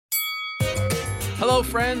Hello,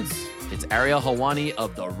 friends. It's Ariel Helwani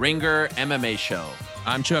of The Ringer MMA Show.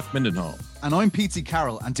 I'm Chuck Mindenhall. And I'm Petey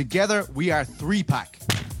Carroll, and together we are 3-Pack.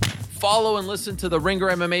 Follow and listen to the Ringer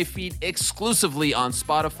MMA feed exclusively on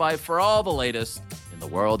Spotify for all the latest in the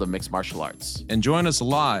world of mixed martial arts. And join us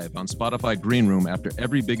live on Spotify Green Room after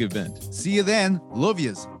every big event. See you then. Love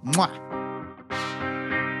yous. Mwah.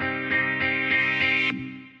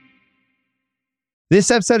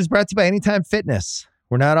 This episode is brought to you by Anytime Fitness.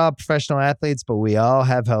 We're not all professional athletes, but we all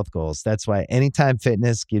have health goals. That's why Anytime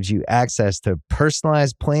Fitness gives you access to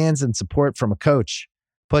personalized plans and support from a coach.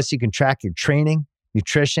 Plus, you can track your training,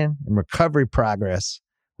 nutrition, and recovery progress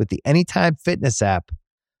with the Anytime Fitness app,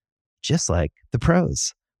 just like the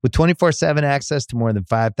pros. With 24/7 access to more than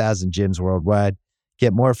 5,000 gyms worldwide,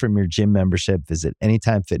 get more from your gym membership. Visit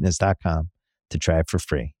anytimefitness.com to try it for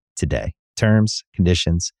free today. Terms,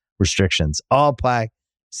 conditions, restrictions all apply.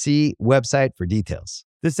 See website for details.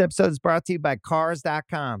 This episode is brought to you by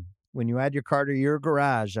Cars.com. When you add your car to your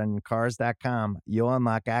garage on Cars.com, you'll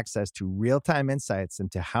unlock access to real-time insights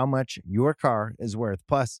into how much your car is worth.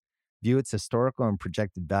 Plus, view its historical and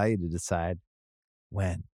projected value to decide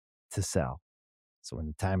when to sell. So when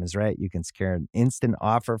the time is right, you can secure an instant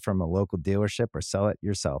offer from a local dealership or sell it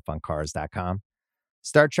yourself on Cars.com.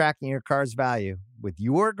 Start tracking your car's value with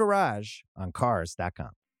your garage on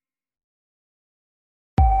Cars.com.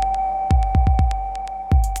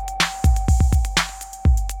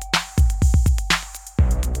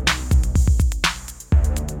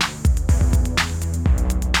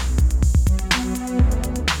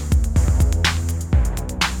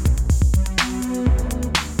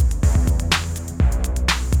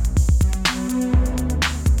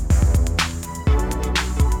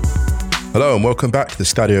 Hello and welcome back to the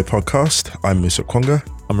Stadio podcast. I'm Musa Kwonga.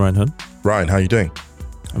 I'm Ryan Hunt. Ryan, how are you doing?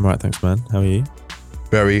 I'm right, thanks, man. How are you?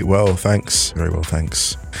 Very well, thanks. Very well,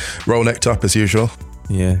 thanks. Roll necked up as usual.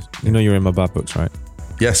 Yeah, you know you're in my bad books, right?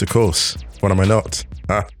 Yes, of course. When am I not?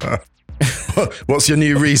 What's your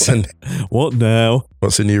new reason? What now?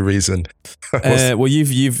 What's the new reason? Well,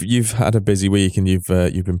 you've had a busy week and you've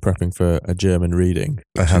been prepping for a German reading.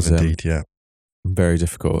 I have indeed, yeah. Very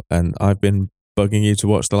difficult, and I've been bugging you to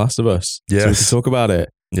watch The Last of Us. Yes. So we can talk about it.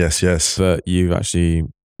 Yes. But you've actually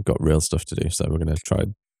got real stuff to do, so we're going to try.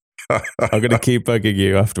 I'm going to keep bugging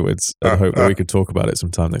you afterwards and hope that we can talk about it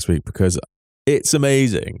sometime next week because it's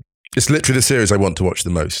amazing. It's literally the series I want to watch the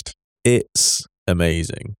most. It's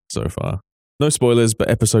amazing so far. No spoilers, but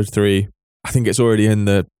episode 3, I think it's already in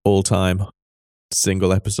the all-time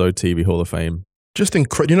single episode TV Hall of Fame. Just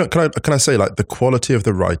incredible. You know, can I say, like, the quality of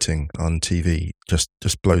the writing on TV just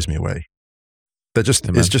blows me away.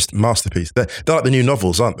 It's just masterpiece. They're like the new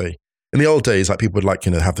novels, aren't they? In the old days, like people would like,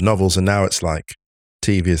 have the novels, and now it's like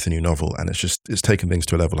TV is the new novel, and it's taken things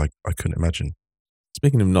to a level I couldn't imagine.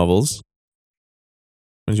 Speaking of novels,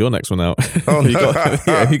 when's your next one out? Oh,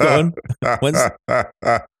 have you got one? When's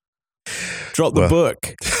Drop the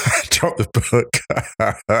book. Drop the book.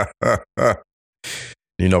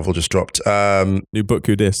 New novel just dropped. New book,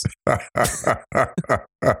 who dis?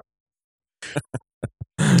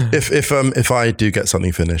 If I do get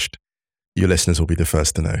something finished, your listeners will be the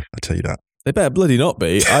first to know. I tell you that. They better bloody not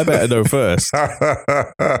be. I better know first.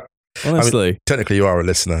 Honestly, I mean, technically, you are a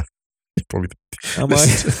listener. You probably am I?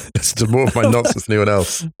 Listen to more of my nonsense than anyone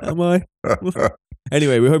else. Am I?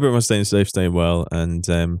 Anyway, we hope everyone's staying safe, staying well, and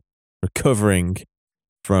recovering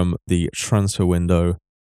from the transfer window.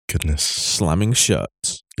 Goodness, slamming shut.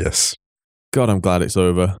 Yes. God, I'm glad it's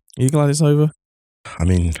over. Are you glad it's over? I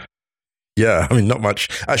mean, yeah. I mean, not much.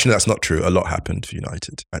 Actually, that's not true. A lot happened for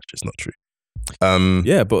United. Actually, it's not true.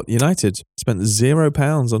 Yeah, but United spent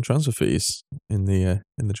 £0 on transfer fees in the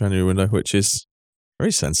January window, which is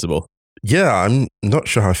very sensible. Yeah, I'm not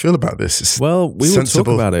sure how I feel about this. Well, we will talk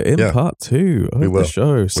about it in part 2 of the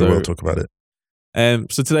show. So, we will talk about it.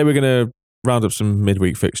 So today we're going to round up some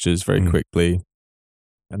midweek fixtures very quickly,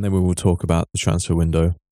 and then we will talk about the transfer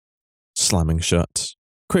window slamming shut.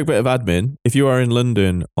 Quick bit of admin. If you are in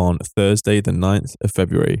London on Thursday, the 9th of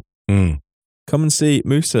February, come and see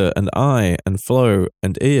Musa and I and Flo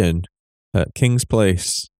and Ian at King's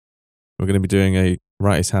Place. We're going to be doing a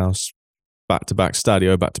Wrighty's House back-to-back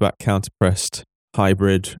Stadio, back-to-back counter-pressed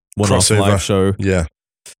hybrid one-off live show. Yeah.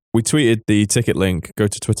 We tweeted the ticket link. Go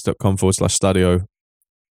to twitter.com/Stadio.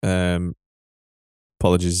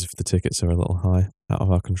 Apologies if the tickets are a little high, out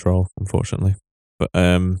of our control, unfortunately. But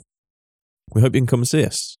we hope you can come and see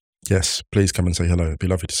us. Yes, please come and say hello. It'd be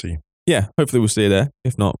lovely to see you. Yeah, hopefully we'll see you there.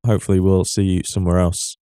 If not, hopefully we'll see you somewhere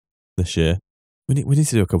else this year. We need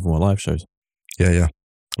to do a couple more live shows. Yeah,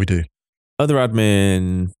 we do. Other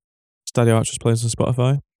admin, Stadio Actress plays on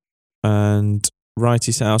Spotify, and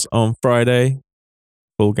Wrighty's House on Friday.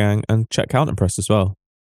 Full Gang, and check Counter Press as well.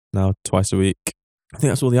 Now twice a week. I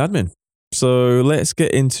think that's all the admin. So let's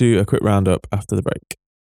get into a quick roundup after the break.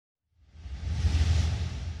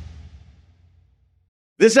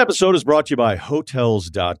 This episode is brought to you by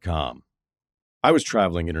Hotels.com. I was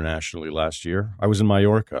traveling internationally last year. I was in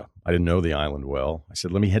Mallorca. I didn't know the island well. I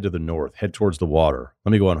said, let me head to the north, head towards the water.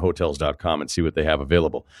 Let me go on Hotels.com and see what they have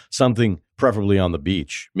available. Something preferably on the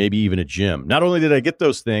beach, maybe even a gym. Not only did I get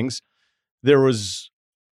those things, there was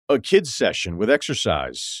a kids session with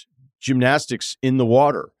exercise, gymnastics in the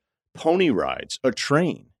water, pony rides, a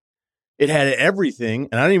train. It had everything,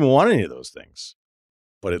 and I didn't even want any of those things.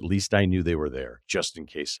 But at least I knew they were there, just in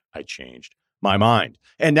case I changed my mind.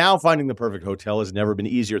 And now finding the perfect hotel has never been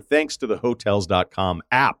easier thanks to the Hotels.com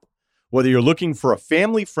app. Whether you're looking for a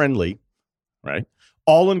family-friendly, right,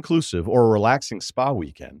 all-inclusive or a relaxing spa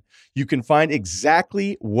weekend, you can find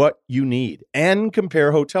exactly what you need and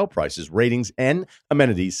compare hotel prices, ratings, and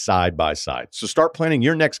amenities side by side. So start planning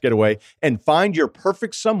your next getaway and find your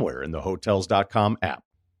perfect somewhere in the Hotels.com app.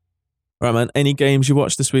 All right, man. Any games you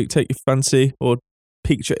watched this week take your fancy or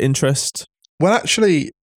piqued your interest? Well,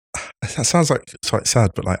 actually, that sounds like it's quite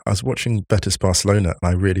sad, but like I was watching Betis Barcelona and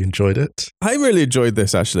I really enjoyed it. I really enjoyed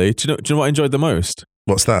this, actually. Do you know what I enjoyed the most?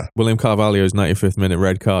 What's that? William Carvalho's 95th minute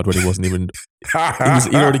red card when he wasn't even...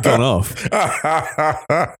 he'd already gone off.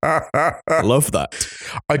 I love that.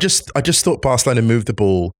 I just thought Barcelona moved the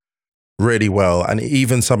ball really well, and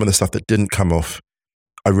even some of the stuff that didn't come off,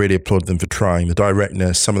 I really applaud them for trying. The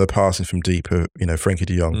directness, some of the passing from deep, Frankie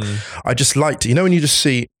de Jong. I just liked it. When you just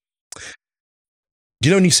see... Do you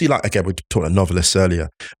know when you see, like, again, we talked about novelists earlier,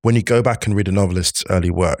 when you go back and read a novelist's early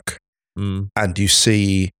work and you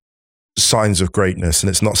see signs of greatness and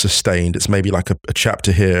it's not sustained, it's maybe like a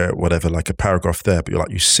chapter here, whatever, like a paragraph there,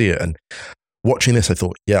 but you see it. And watching this, I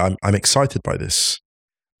thought, yeah, I'm excited by this.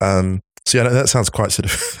 So yeah, that sounds quite sort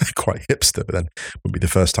of quite hipster, but then would be the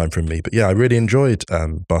first time for me. But yeah, I really enjoyed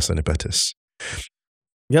Barcelona Betis.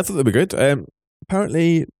 Yeah, I thought they were good.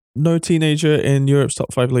 Apparently, no teenager in Europe's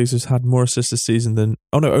top 5 leagues has had more assists this season than...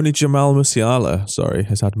 Oh no, only Jamal Musiala,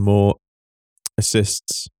 has had more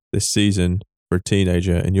assists this season for a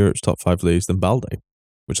teenager in Europe's top 5 leagues than Balde,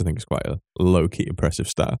 which I think is quite a low-key impressive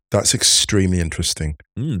stat. That's extremely interesting.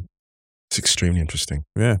 It's extremely interesting.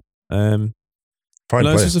 Yeah. This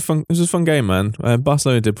was a fun game, man.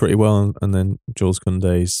 Barcelona did pretty well, and then Jules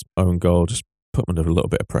Koundé's own goal just put them under a little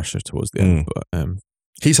bit of pressure towards the end. But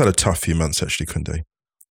he's had a tough few months, actually, Koundé.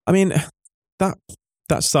 I mean,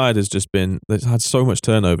 that side has just been... It's had so much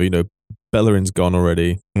turnover. Bellerin's gone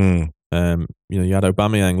already. You had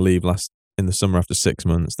Aubameyang leave in the summer after 6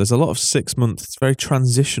 months. There's a lot of 6 months. It's very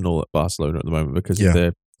transitional at Barcelona at the moment because of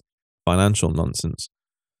their financial nonsense.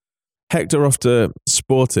 Hector off to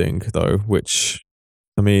Sporting, though, which,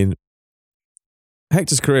 I mean,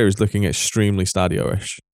 Hector's career is looking extremely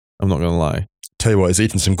Stadio-ish. I'm not going to lie. Tell you what, he's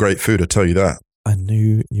eating some great food, I tell you that. I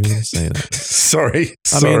knew you were going to say that. Sorry.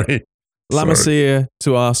 La Masia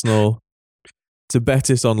to Arsenal, to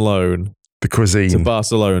Betis on loan, the cuisine, to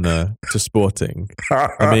Barcelona, to Sporting.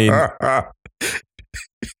 I mean,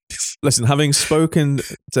 listen, having spoken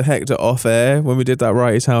to Hector off air when we did that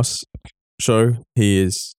Wrighty's House show, he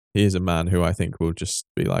is a man who I think will just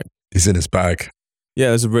be like... He's in his bag.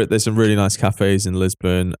 Yeah, there's some really nice cafes in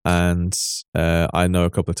Lisbon, and I know a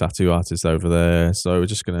couple of tattoo artists over there, so we're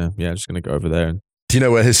just gonna go over there. Do you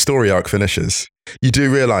know where his story arc finishes? You do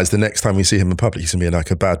realise the next time we see him in public, he's gonna be in like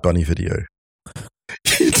a Bad Bunny video.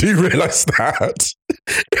 You do realise that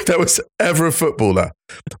if there was ever a footballer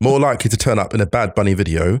more likely to turn up in a Bad Bunny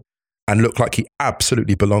video and look like he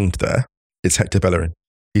absolutely belonged there, it's Hector Bellerin.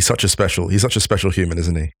 He's such a special human,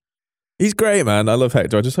 isn't he? He's great, man. I love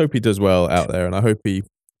Hector. I just hope he does well out there, and I hope he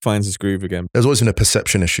finds his groove again. There's always been a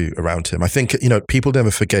perception issue around him. I think, people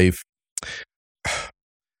never forgave.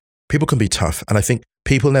 People can be tough, and I think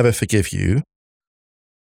people never forgive you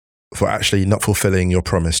for actually not fulfilling your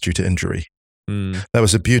promise due to injury. There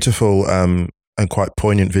was a beautiful and quite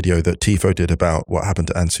poignant video that Tifo did about what happened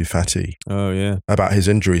to Ansu Fati. Oh, yeah. About his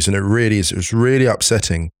injuries, and it was really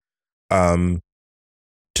upsetting.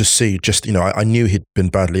 To see just, I knew he'd been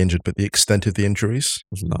badly injured, but the extent of the injuries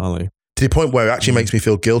was gnarly. To the point where it actually makes me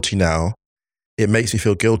feel guilty now. It makes me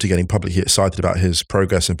feel guilty getting publicly excited about his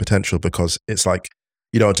progress and potential, because it's like,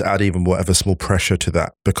 you don't want to add even whatever small pressure to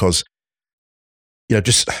that, because,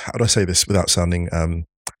 just, how do I say this without sounding,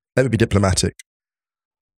 let me be diplomatic.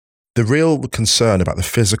 The real concern about the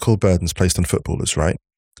physical burdens placed on footballers, right?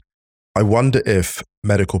 I wonder if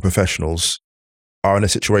medical professionals are in a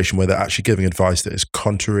situation where they're actually giving advice that is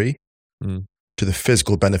contrary to the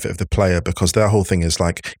physical benefit of the player, because their whole thing is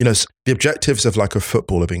like, the objectives of like a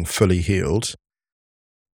footballer being fully healed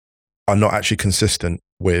are not actually consistent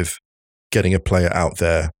with getting a player out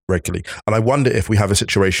there regularly. And I wonder if we have a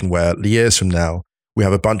situation where years from now, we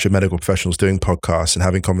have a bunch of medical professionals doing podcasts and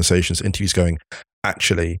having conversations, interviews going,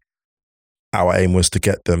 actually, our aim was to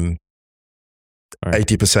get them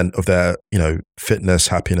 80% of their, fitness,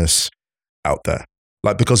 happiness out there.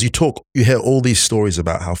 Like, because you hear all these stories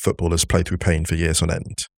about how footballers play through pain for years on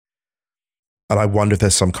end. And I wonder if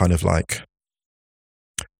there's some kind of like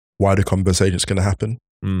wider conversation that's going to happen,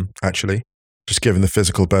 actually, just given the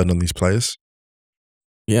physical burden on these players.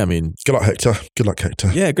 Yeah, I mean... Good luck, Hector. Good luck,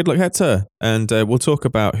 Hector. Yeah, good luck, Hector. And we'll talk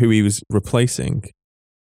about who he was replacing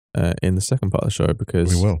in the second part of the show,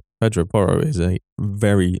 because we will. Pedro Porro is a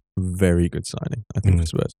very, very good signing, I think, for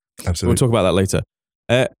Spurs. Absolutely. We'll talk about that later.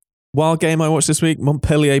 Wild game I watched this week,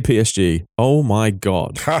 Montpellier PSG. Oh my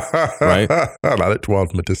God. Right? That looked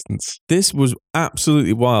wild from a distance. This was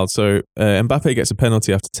absolutely wild. So Mbappe gets a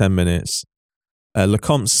penalty after 10 minutes.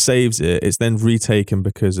 Lecomte saves it. It's then retaken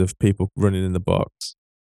because of people running in the box.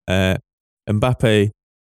 Mbappe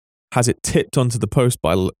has it tipped onto the post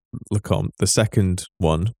by Lecomte, the second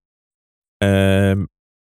one.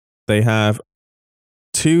 They have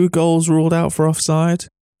 2 goals ruled out for offside,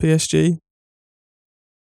 PSG.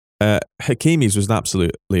 Hakimi's was an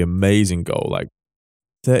absolutely amazing goal, like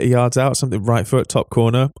 30 yards out, something right foot, top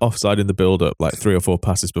corner, offside in the build-up, like 3 or 4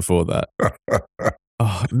 passes before that.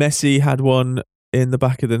 Messi had one in the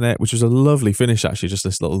back of the net, which was a lovely finish, actually, just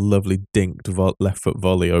this little lovely dinked left foot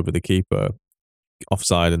volley over the keeper,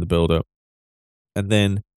 offside in the build-up. And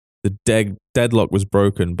then the deadlock was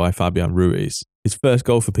broken by Fabian Ruiz. His first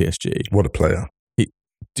goal for PSG. What a player.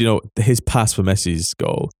 His pass for Messi's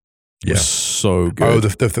goal was so good. Oh, the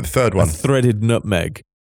third one. A threaded nutmeg.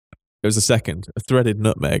 It was the second. A threaded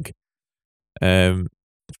nutmeg for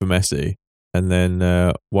Messi. And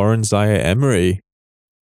then Warren Zaire-Emery,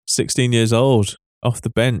 16 years old, off the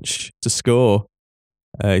bench to score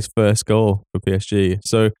his first goal for PSG.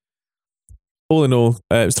 So all in all,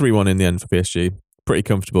 it was 3-1 in the end for PSG. Pretty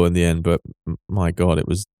comfortable in the end, but my God, it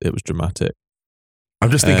was dramatic. I'm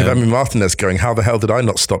just thinking of Emi Martinez going, how the hell did I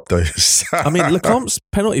not stop those? I mean, Lecomte's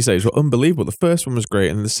penalty saves were unbelievable. The first one was great,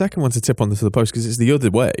 and the second one to tip onto the post because it's the other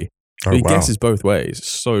way. He guesses both ways.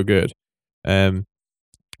 So good.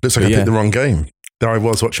 Looks like I picked the wrong game. There I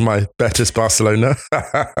was watching my Betis Barcelona.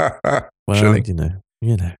 Well, you know.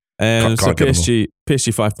 So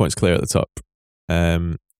PSG 5 points clear at the top.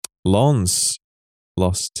 Lens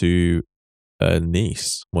lost to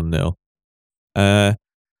Nice 1-0.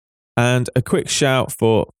 And a quick shout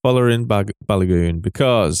for Folarin Balogun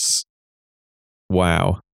because,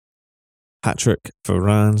 wow, hat-trick for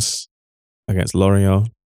Reims against Lorient.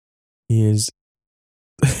 He is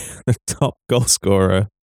the top goal scorer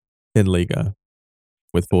in Liga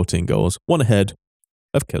with 14 goals, one ahead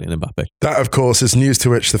of Kylian Mbappe. That, of course, is news to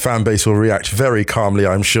which the fan base will react very calmly,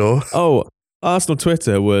 I'm sure. Oh, Arsenal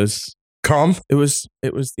Twitter was... Calm? It was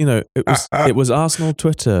Arsenal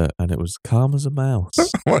Twitter, and it was calm as a mouse. Oh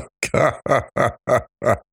my God.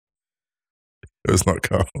 It was not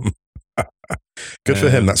calm. Good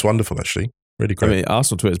for him. That's wonderful, actually. Really great. I mean,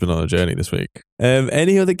 Arsenal Twitter's been on a journey this week.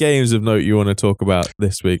 Any other games of note you want to talk about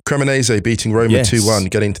this week? Cremonese beating Roma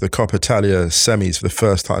 2-1, getting to the Coppa Italia semis for the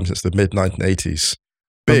first time since the mid-1980s.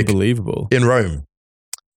 Big. Unbelievable. In Rome.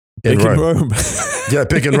 Big in Rome. Yeah,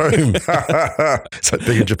 big in Rome. It's like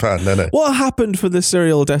big in Japan, no. What happened for the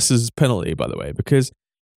Cyril Dessers penalty, by the way? Because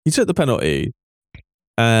he took the penalty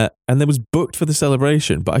and then was booked for the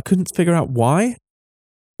celebration, but I couldn't figure out why.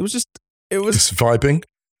 It was just vibing.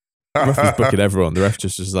 The ref was booking everyone. The ref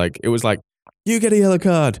just was like, it was like, you get a yellow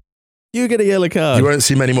card. You get a yellow card. You won't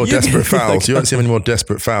see many more desperate fouls. You won't see many more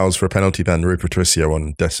desperate fouls for a penalty than Rui Patricio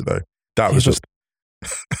on Dessers, though. That was just...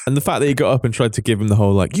 And the fact that he got up and tried to give him the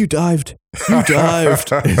whole, like, you dived.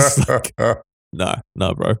 It's like, no,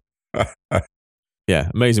 bro. Yeah,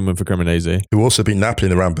 amazing win for Cremonese. Who also beat Napoli in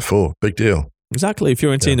the round before. Big deal. Exactly.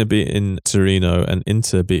 Fiorentina beating Torino and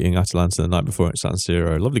Inter beating Atalanta the night before at San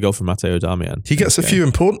Siro. Lovely goal from Matteo Darmian. He gets a few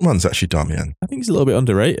important ones, actually, Darmian. I think he's a little bit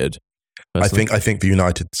underrated. Personally. I think the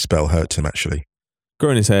United spell hurt him, actually.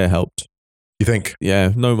 Growing his hair helped. You think?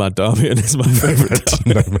 Yeah, Nomad Darmian is my favourite.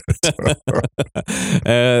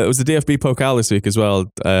 It was the DFB Pokal this week as well.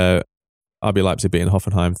 RB Leipzig beating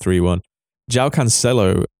Hoffenheim 3-1. João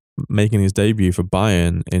Cancelo making his debut for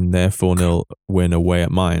Bayern in their 4-0 win away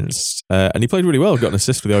at Mainz. And he played really well. Got an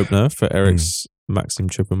assist for the opener for Eric's Maxim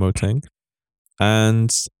Choupo-Moting.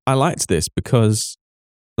 And I liked this because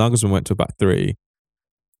Nagelsmann went to a back three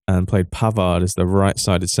and played Pavard as the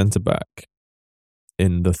right-sided centre-back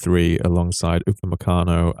in the three alongside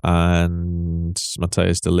Upamecano and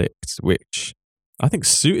Matthias de Ligt, which I think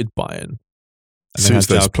suited Bayern Suits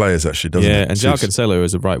those players, actually, doesn't it? Yeah, and João Cancelo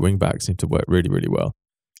as a right wing back seemed to work really, really well.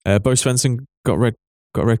 Bo Svensson got a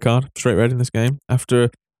red card, straight red in this game. After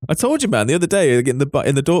I told you, man, the other day in the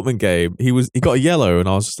Dortmund game, he got a yellow, and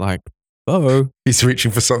I was just like, Bo, he's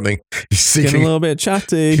reaching for something. He's seeking getting a little bit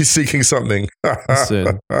chatty. He's seeking something.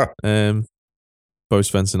 Listen, Bo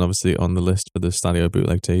Svensson obviously on the list for the Stadio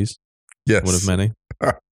bootleg tees. Yes, one of many.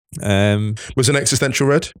 Was an existential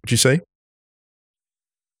red? Would you say?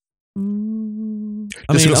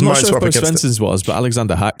 I mean, I'm not sure if Bo Svensson's was, but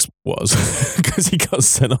Alexander Hack's was because he got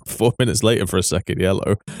sent off 4 minutes later for a second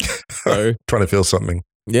yellow. So, trying to feel something.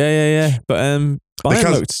 Yeah. But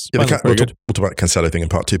Bayern looked we'll good. talk about the Cancelo thing in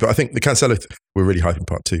part 2, but I think the Cancelo we're really hyping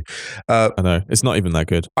part 2. I know it's not even that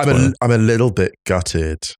good. I'm a little bit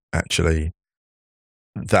gutted actually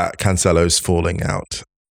that Cancelo's falling out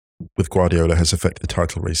with Guardiola has affected the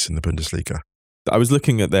title race in the Bundesliga. I was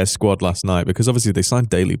looking at their squad last night because obviously they signed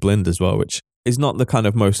Daley Blind as well, which is not the kind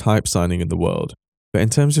of most hype signing in the world. But in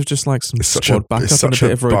terms of just like some squad backup and a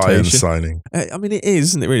bit of rotation, signing. I mean, it is,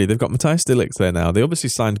 isn't it? Really, they've got Matthias de Ligt there now. They obviously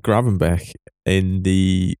signed Gravenberch in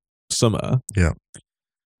the summer. Yeah.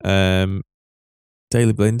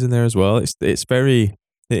 Daley Blind in there as well. It is very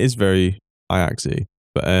Ajaxy,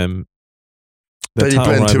 but Daley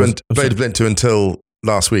Blind until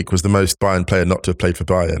last week was the most Bayern player not to have played for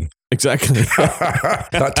Bayern. Exactly.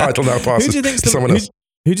 That title now passes to someone else.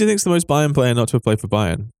 Who do you think's the most Bayern player not to have played for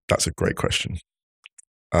Bayern? That's a great question.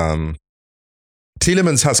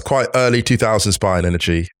 Tielemans has quite early 2000s Bayern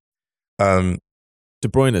energy. De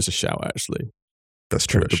Bruyne is a shout, actually. That's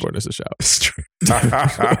true. De Bruyne is a shout. It's true.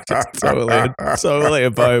 Totally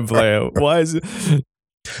a Bayern player. Why is it?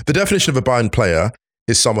 The definition of a Bayern player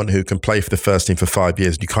is someone who can play for the first team for 5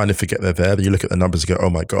 years and you kind of forget they're there. Then you look at the numbers and go, oh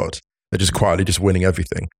my God. They're just quietly just winning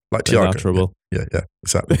everything. Like Thiago. Yeah,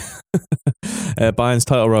 exactly. Bayern's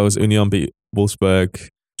title rivals Union beat Wolfsburg.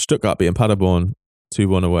 Stuttgart beating Paderborn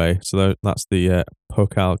 2-1 away. So that's the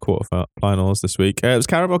Pokal quarterfinals this week. It was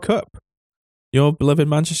Carabao Cup. Your beloved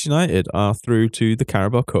Manchester United are through to the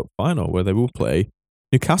Carabao Cup final where they will play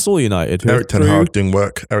Newcastle United. Erik ten Hag doing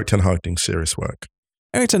work. Erik ten Hag doing serious work.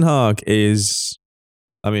 Erik ten Hag is,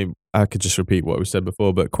 I mean, I could just repeat what we said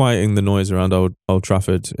before, but quieting the noise around Old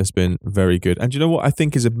Trafford has been very good. And you know what I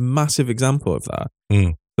think is a massive example of that?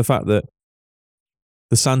 The fact that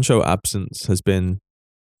the Sancho absence has been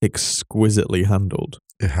exquisitely handled.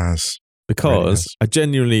 It has. Because I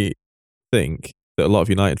genuinely think that a lot of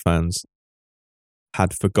United fans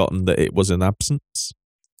had forgotten that it was an absence.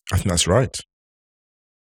 I think that's right.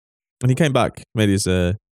 And he came back, made his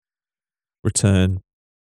return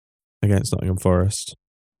against Nottingham Forest.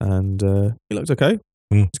 And he looked okay.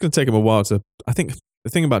 It's going to take him a while to. I think the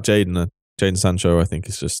thing about Jadon Sancho, I think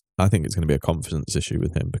it's going to be a confidence issue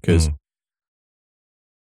with him because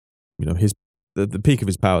you know the peak of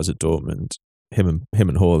his powers at Dortmund, him and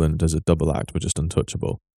Haaland as a double act were just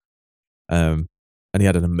untouchable. And he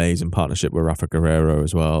had an amazing partnership with Rafa Guerreiro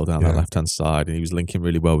as well down that left hand side, and he was linking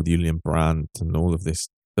really well with Julian Brandt and all of this.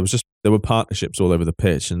 There were partnerships all over the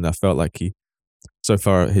pitch, and I felt like so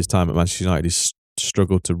far his time at Manchester United, he's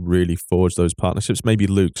struggled to really forge those partnerships. Maybe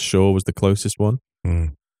Luke Shaw was the closest one.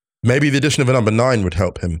 Maybe the addition of a number 9 would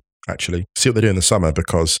help him, actually. See what they do in the summer,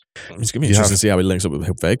 because it's going to be interesting to see how he links up with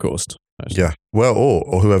Weghorst. Yeah. Well,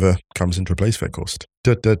 or whoever comes in to replace Weghorst.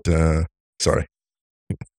 Sorry.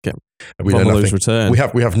 We know nothing. Return.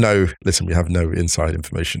 We have no inside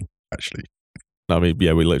information, actually. I mean,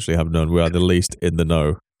 yeah, we literally have none. We are the least in the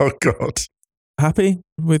know. Oh, God. Happy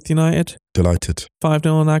with United? Delighted.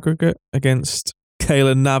 5-0 on aggregate against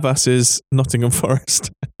Keylor Navas's Nottingham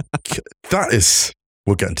Forest.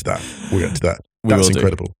 We'll get into that. That's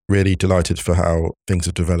incredible. Really delighted for how things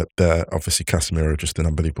have developed there. Obviously, Casemiro, just an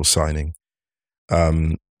unbelievable signing.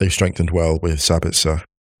 They've strengthened well with Sabitzer,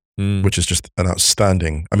 which is just an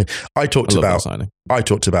outstanding. I mean, I talked about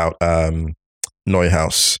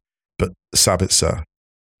Neuhaus, but Sabitzer,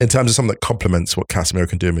 in terms of something that complements what Casemiro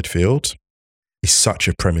can do in midfield, is such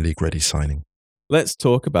a Premier League ready signing. Let's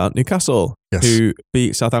talk about Newcastle, who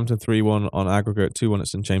beat Southampton 3-1 on aggregate, 2-1 at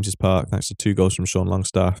St James's Park, thanks to 2 goals from Sean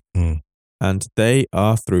Longstaff. And they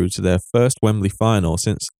are through to their first Wembley final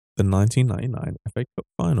since the 1999 FA Cup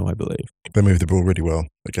final, I believe. They moved the ball really well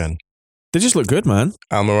again. They just look good, man.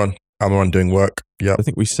 Almiron doing work. Yeah. I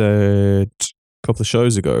think we said a couple of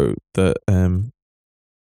shows ago that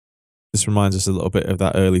this reminds us a little bit of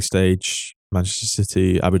that early stage Manchester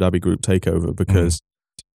City, Abu Dhabi group takeover, because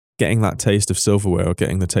getting that taste of silverware or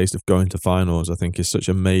getting the taste of going to finals, I think, is such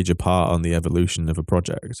a major part on the evolution of a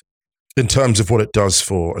project. In terms of what it does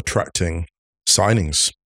for attracting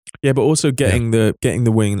signings Yeah, but also getting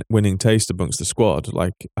the winning taste amongst the squad.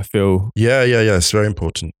 Like, I feel. Yeah. It's very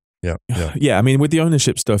important. Yeah. Yeah. I mean, with the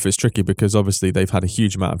ownership stuff, it's tricky because obviously they've had a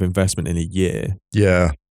huge amount of investment in a year.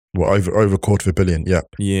 Yeah. Well, over $250 million. Yeah.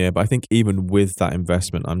 Yeah, but I think even with that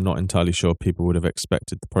investment, I'm not entirely sure people would have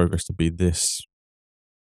expected the progress to be this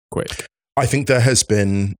quick. I think there has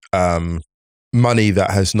been money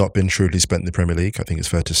that has not been truly spent in the Premier League. I think it's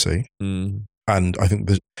fair to say. Mm. And I think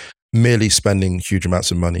that merely spending huge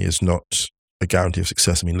amounts of money is not a guarantee of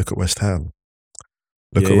success. I mean, look at West Ham.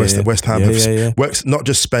 Look at West Ham. West Ham have not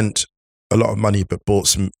just spent a lot of money, but bought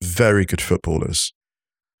some very good footballers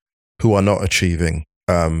who are not achieving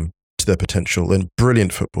to their potential, and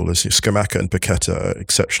brilliant footballers. Scamacca and Paqueta are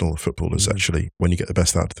exceptional footballers, actually, when you get the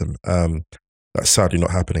best out of them. That's sadly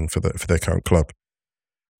not happening for their current club.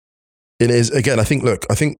 It is, again, I think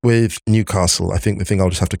with Newcastle, I think the thing I'll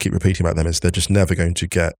just have to keep repeating about them is they're just never going to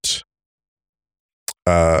get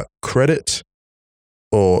credit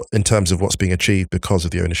or in terms of what's being achieved because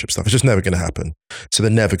of the ownership stuff. It's just never going to happen. So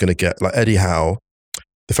they're never going to get, like Eddie Howe,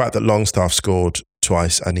 the fact that Longstaff scored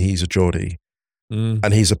twice and he's a Geordie,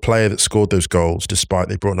 and he's a player that scored those goals despite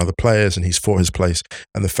they brought in other players and he's fought his place,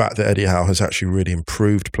 and the fact that Eddie Howe has actually really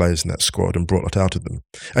improved players in that squad and brought a lot out of them.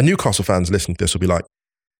 And Newcastle fans listening to this will be like,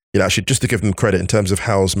 actually, just to give them credit in terms of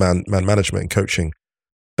Howe's man management and coaching,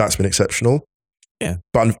 that's been exceptional. Yeah.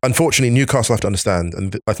 But unfortunately, Newcastle have to understand,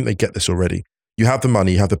 and I think they get this already, you have the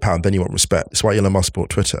money, you have the pound, then you want respect. That's why Elon Musk bought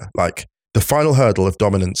Twitter. Like, the final hurdle of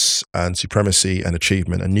dominance and supremacy and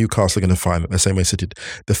achievement, and Newcastle are going to find that the same way City did,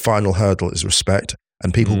 the final hurdle is respect,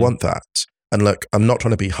 and people want that. And look, I'm not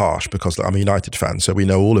trying to be harsh because I'm a United fan, so we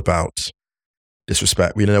know all about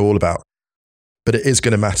disrespect. We know all about, but it is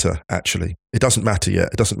going to matter, actually. It doesn't matter yet.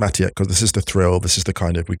 It doesn't matter yet because this is the thrill. This is the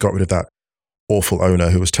kind of, we got rid of that awful owner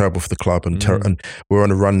who was terrible for the club, and we're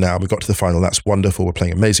on a run now. We got to the final. That's wonderful. We're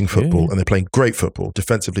playing amazing football, and they're playing great football,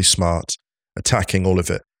 defensively smart, attacking, all of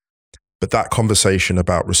it. But that conversation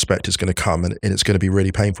about respect is going to come, and it's going to be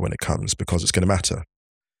really painful when it comes because it's going to matter.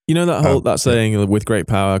 You know that saying, with great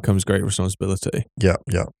power comes great responsibility? Yeah.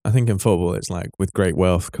 I think in football, it's like with great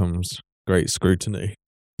wealth comes great scrutiny.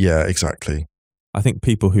 Yeah, exactly. I think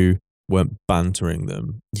people who weren't bantering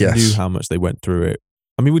them knew how much they went through it.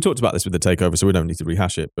 I mean, we talked about this with the takeover, so we don't need to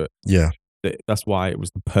rehash it, but that's why it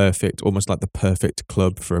was almost like the perfect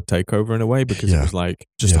club for a takeover in a way, because it was like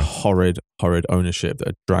just a horrid ownership that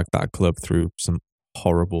had dragged that club through some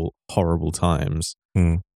horrible, horrible times.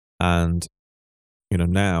 And,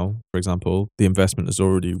 now, for example, the investment has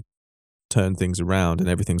already turned things around and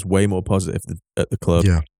everything's way more positive at the club.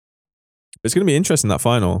 Yeah. It's going to be interesting, that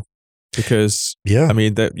final, because, I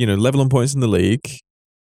mean, level on points in the league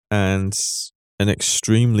and an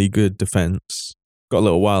extremely good defense. Got a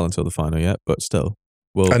little while until the final yet, but still.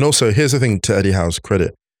 Well, and also, here's the thing, to Eddie Howe's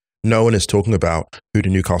credit, no one is talking about who do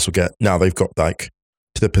Newcastle get. Now they've got to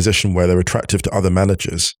the position where they're attractive to other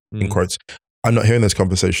managers, in quotes. I'm not hearing those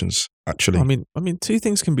conversations, actually. I mean, two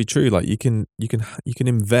things can be true. Like, you can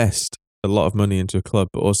invest a lot of money into a club,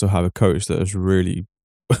 but also have a coach that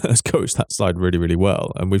has coached that side really, really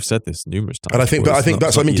well. And we've said this numerous times. And I think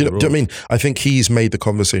that's, do you know what I mean? I think he's made the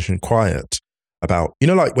conversation quiet about,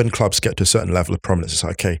 like when clubs get to a certain level of prominence, it's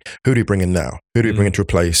like, okay, who do we bring in now? Who do we bring in to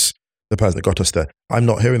replace the person that got us there? I'm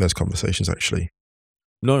not hearing those conversations, actually.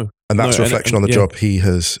 No. And that's a reflection on the job he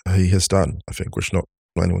has done, I think, which not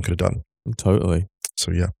anyone could have done. Totally.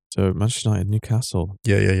 So, yeah. So, Manchester United, Newcastle.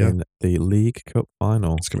 Yeah. In the League Cup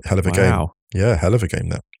final. It's going to be a hell of a game. Yeah, hell of a game,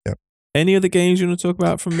 that. Yeah. Any other games you want to talk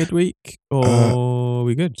about from midweek? Or are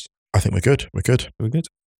we good? I think we're good. We're good.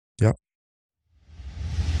 Yeah.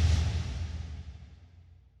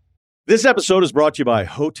 This episode is brought to you by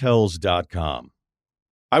Hotels.com.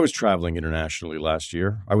 I was traveling internationally last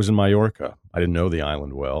year. I was in Mallorca. I didn't know the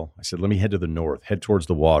island well. I said, let me head to the north, head towards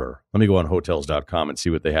the water. Let me go on Hotels.com and see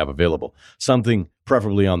what they have available. Something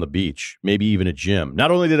preferably on the beach, maybe even a gym.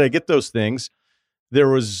 Not only did I get those things, there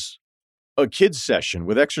was a kids session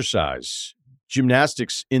with exercise,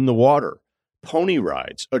 gymnastics in the water, pony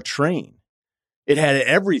rides, a train. It had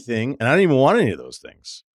everything, and I didn't even want any of those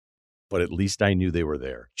things. But at least I knew they were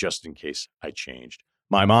there, just in case I changed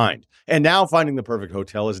my mind. And now finding the perfect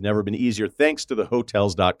hotel has never been easier thanks to the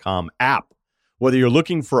Hotels.com app. Whether you're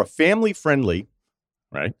looking for a family-friendly,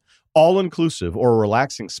 all-inclusive or a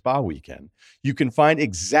relaxing spa weekend, you can find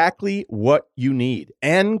exactly what you need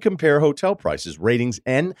and compare hotel prices, ratings,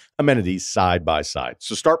 and amenities side by side.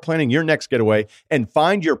 So start planning your next getaway and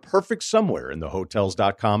find your perfect somewhere in the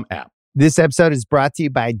Hotels.com app. This episode is brought to you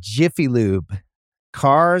by Jiffy Lube.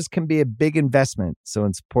 Cars can be a big investment, so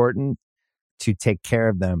it's important to take care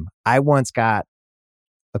of them. I once got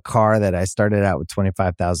a car that I started out with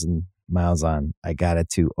 25,000 miles on, I got it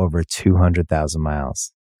to over 200,000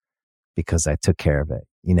 miles because I took care of it.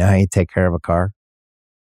 You know how you take care of a car?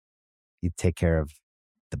 You take care of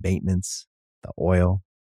the maintenance, the oil,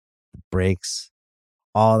 the brakes,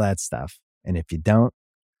 all that stuff. And if you don't,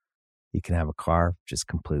 you can have a car just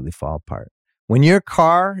completely fall apart. When your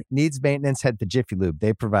car needs maintenance, head to Jiffy Lube.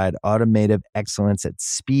 They provide automotive excellence at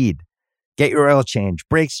speed. Get your oil change,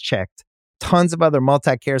 brakes checked, tons of other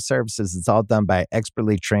multi-care services. It's all done by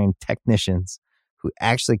expertly trained technicians who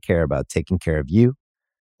actually care about taking care of you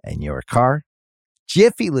and your car.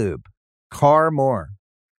 Jiffy Lube, car more.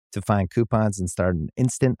 To find coupons and start an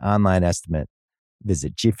instant online estimate,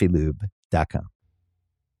 visit jiffylube.com.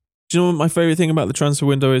 Do you know what my favorite thing about the transfer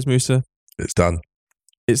window is, Musa? It's done.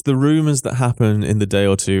 It's the rumors that happen in the day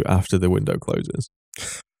or two after the window closes.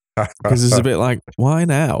 Because it's a bit like, why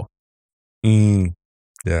now?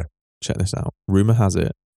 Yeah. Check this out. Rumor has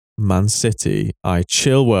it, Man City eye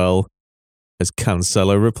Chilwell as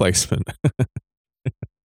Cancelo replacement.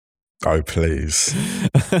 Oh, please.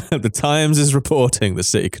 The Times is reporting the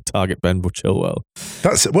City could target Ben Chilwell.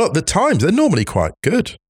 The Times, they're normally quite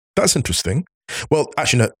good. That's interesting. Well,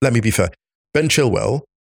 actually, no, let me be fair. Ben Chilwell,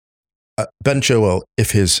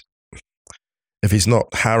 if he's not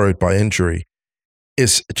harrowed by injury,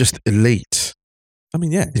 is just elite. I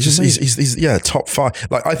mean, yeah, he's top 5.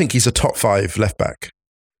 Like, I think he's a top 5 left back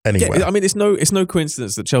anyway. Yeah, I mean, it's no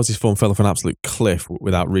coincidence that Chelsea's form fell off an absolute cliff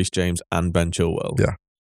without Reece James and Ben Chilwell. Yeah.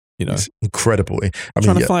 You know, it's incredible.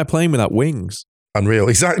 Trying to fly a plane without wings. Unreal.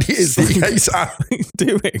 Exactly. It's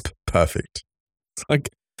doing perfect. It's like,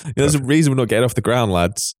 there's a reason we're not getting off the ground,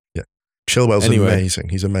 lads. Yeah. Chilwell's amazing.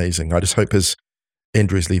 He's amazing. I just hope his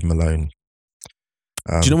injuries leave him alone.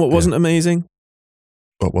 Do you know what wasn't amazing?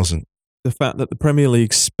 What wasn't? The fact that the Premier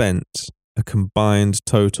League spent a combined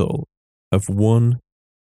total of $1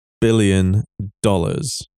 billion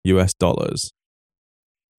US dollars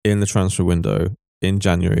in the transfer window in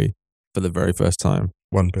January for the very first time.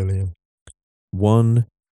 1 billion. 1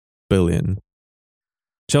 billion.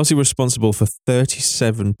 Chelsea were responsible for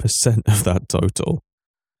 37% of that total.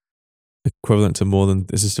 Equivalent to more than,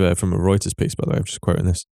 this is from a Reuters piece, by the way, I'm just quoting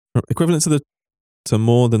this. Equivalent to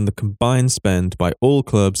more than the combined spend by all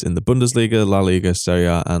clubs in the Bundesliga, La Liga, Serie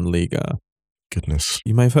A and Liga. Goodness.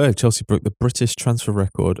 You may have heard Chelsea broke the British transfer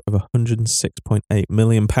record of £106.8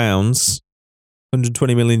 million,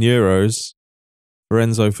 120 million euros for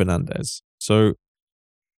Enzo Fernandez. So,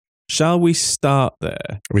 shall we start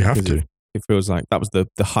there? We have to. It feels like that was the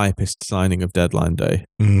hypest signing of deadline day.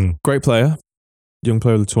 Mm. Great player, young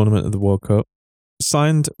player of the tournament of the World Cup.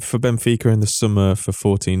 Signed for Benfica in the summer for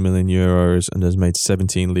 14 million euros and has made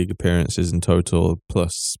 17 league appearances in total,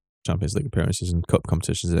 plus Champions League appearances and cup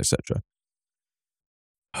competitions, etc.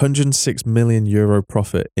 106 million euro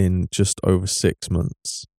profit in just over 6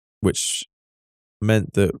 months, which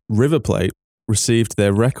meant that River Plate received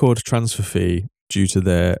their record transfer fee due to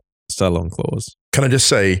their sell-on clause. Can I just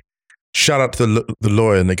say, shout out to the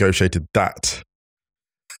lawyer who negotiated that.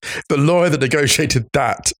 The lawyer that negotiated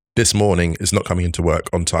that this morning is not coming into work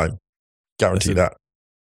on time. Guarantee that.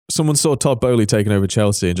 Someone saw Todd Boehly taking over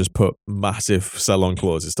Chelsea and just put massive sell-on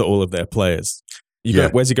clauses to all of their players.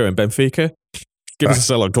 Where's he going? Benfica? Give us a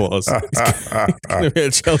sell-on clause. He's going to be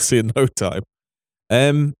at Chelsea in no time.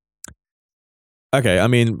 Okay, I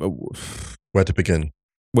mean... Where to begin?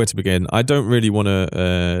 I don't really want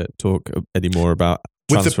to talk anymore about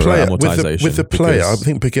transfer amortization. With the player, I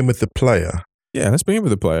think begin with the player. Yeah, let's begin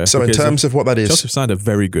with the player. So in terms of what that is... Chelsea signed a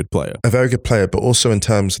very good player. A very good player, but also in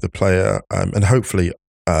terms of the player, and hopefully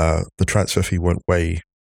the transfer fee won't weigh...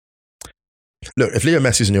 Look, if Leo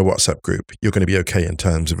Messi's in your WhatsApp group, you're going to be okay in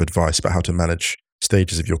terms of advice about how to manage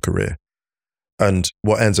stages of your career. And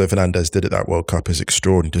what Enzo Fernandez did at that World Cup is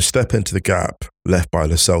extraordinary. To step into the gap left by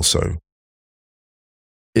Lo Celso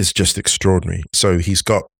is just extraordinary. So he's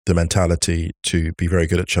got the mentality to be very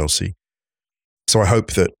good at Chelsea. So I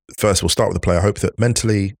hope that, first we'll start with the player. I hope that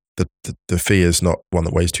mentally the fee is not one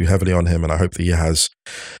that weighs too heavily on him. And I hope that he has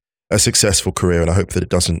a successful career. And I hope that it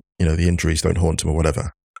doesn't, the injuries don't haunt him or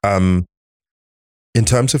whatever. In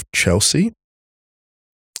terms of Chelsea,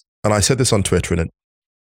 and I said this on Twitter, and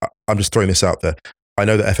I'm just throwing this out there. I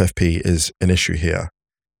know that FFP is an issue here.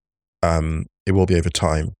 It will be over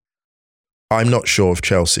time. I'm not sure if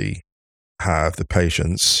Chelsea have the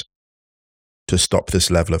patience to stop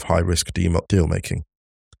this level of high-risk deal making.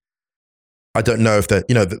 I don't know if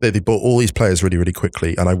they bought all these players really, really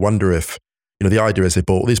quickly, and I wonder if, the idea is they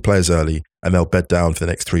bought all these players early and they'll bed down for the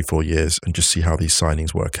next 3-4 years and just see how these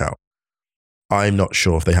signings work out. I'm not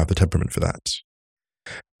sure if they have the temperament for that.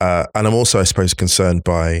 And I'm also, I suppose, concerned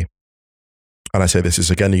by and I say this is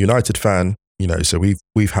again a United fan, so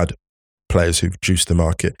we've had players who've juiced the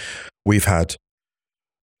market. We've had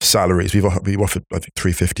salaries. We've offered I think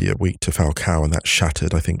 350 a week to Falcao, and that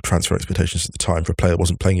shattered, I think, transfer expectations at the time for a player that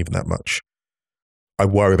wasn't playing even that much. I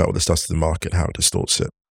worry about what this does to the market, how it distorts it.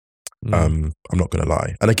 I'm not going to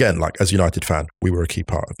lie. And again, like as a United fan, we were a key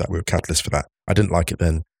part of that. We were a catalyst for that. I didn't like it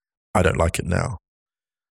then. I don't like it now.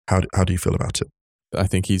 How do you feel about it? I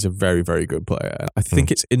think he's a very, very good player. I think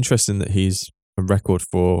it's interesting that he's a record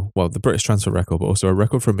for, well, the British transfer record, but also a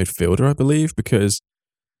record for a midfielder, I believe, because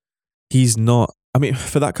he's not, I mean,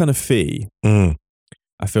 for that kind of fee, I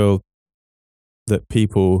feel that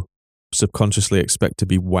people subconsciously expect to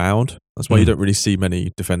be wowed. That's why you don't really see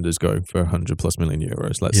many defenders going for 100+ million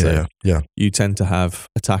euros, let's say. Yeah. You tend to have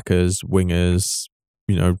attackers, wingers,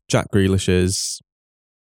 Jack Grealish's,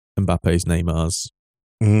 Mbappe's, Neymar's,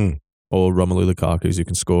 or Romelu Lukaku's who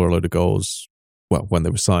can score a load of goals, well, when they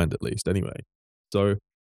were signed at least, anyway. So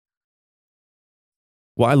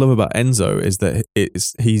what I love about Enzo is that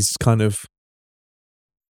he's kind of,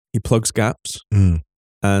 he plugs gaps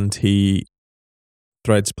and he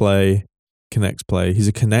threads play, connects play. He's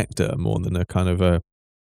a connector more than a kind of a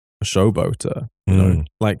showboater,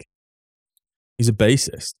 like he's a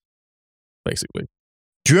bassist, basically.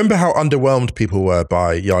 Do you remember how underwhelmed people were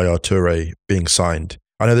by Yaya Toure being signed?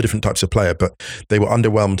 I know the different types of player, but they were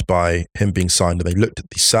underwhelmed by him being signed, and they looked at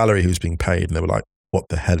the salary he was being paid and they were like, what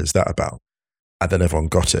the hell is that about? And then everyone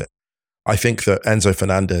got it. I think that Enzo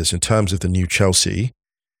Fernandez, in terms of the new Chelsea,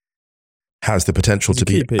 has the potential to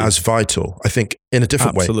be as vital, I think, in a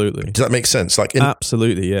different way. Absolutely. Does that make sense?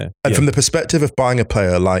 Absolutely, yeah. And from the perspective of buying a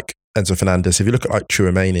player like Enzo Fernandez, if you look at like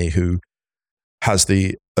Tchouaméni, who has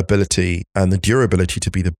the ability and the durability to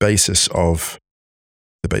be the basis of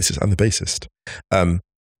the basis and the bassist,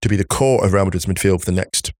 to be the core of Real Madrid's midfield for the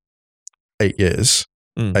next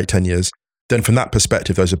 10 years, then from that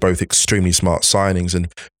perspective, those are both extremely smart signings.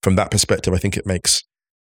 And from that perspective, I think it makes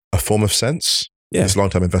a form of sense. Yeah. It's a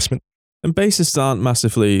long-term investment. And bassists aren't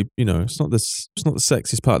massively, it's not the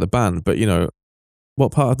sexiest part of the band, but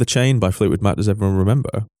what part of the Chain by Fleetwood Mac does everyone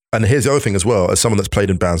remember? And here's the other thing as well, as someone that's played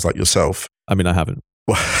in bands like yourself. I mean, I haven't.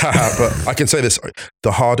 But I can say this,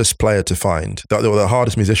 the hardest player to find, the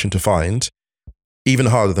hardest musician to find, even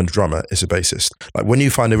harder than a drummer, is a bassist. Like when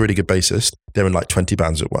you find a really good bassist, they're in like 20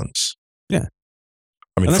 bands at once. Yeah.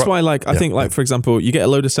 I mean, and that's why, I think, for example, you get a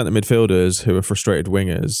load of centre midfielders who are frustrated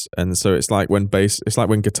wingers, and so it's like when lead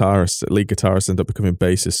guitarists end up becoming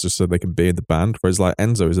bassists just so they can be in the band. Whereas like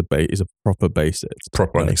Enzo is a proper bassist.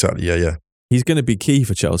 Proper one, exactly. Yeah. He's going to be key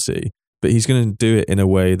for Chelsea, but he's going to do it in a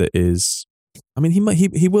way that is, I mean,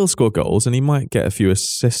 he will score goals and he might get a few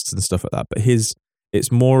assists and stuff like that, but it's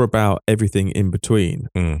more about everything in between.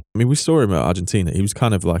 I mean, we saw him at Argentina. He was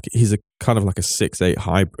he's a 6'8"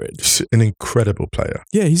 hybrid. An incredible player.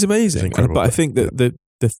 Yeah, he's amazing. But I think that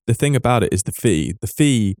the thing about it is the fee. The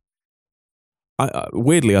fee,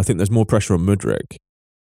 weirdly, I think there's more pressure on Mudryk.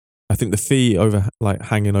 I think the fee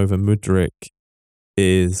hanging over Mudryk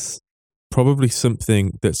is probably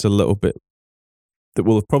something that's a little bit, that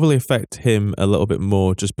will probably affect him a little bit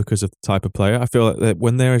more just because of the type of player. I feel like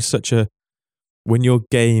that when your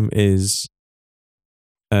game is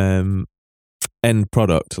end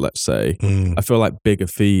product, let's say, I feel like bigger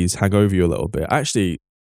fees hang over you a little bit. Actually,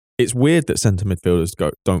 it's weird that centre midfielders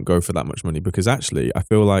don't go for that much money, because actually I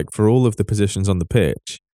feel like for all of the positions on the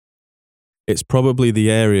pitch, it's probably the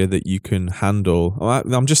area that you can handle.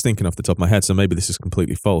 I'm just thinking off the top of my head, so maybe this is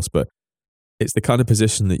completely false, but it's the kind of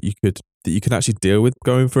position that you can actually deal with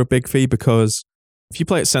going for a big fee, because if you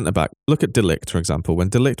play at centre-back, look at De Ligt, for example. When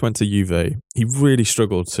De Ligt went to Juve, he really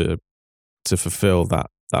struggled to fulfill that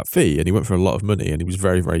fee, and he went for a lot of money, and he was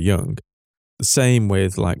very, very young. The same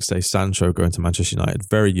with, say, Sancho going to Manchester United,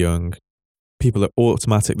 very young. People are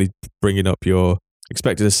automatically bringing up your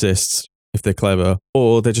expected assists if they're clever,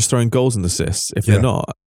 or they're just throwing goals and assists if they're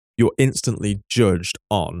not. You're instantly judged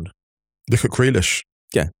on. Look at Grealish.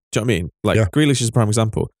 Yeah, do you know what I mean? Grealish is a prime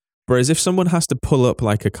example. Whereas if someone has to pull up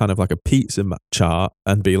a pizza chart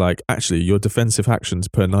and be like, actually, your defensive actions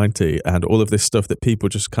per 90 and all of this stuff that people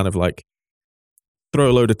just kind of throw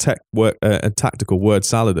a load of tactical word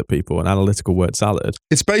salad at people, an analytical word salad.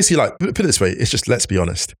 It's basically put it this way, it's just, let's be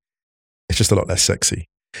honest, it's just a lot less sexy.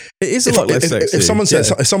 It is a lot less sexy. If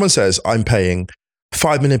someone says, I'm paying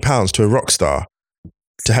 £5 million to a rock star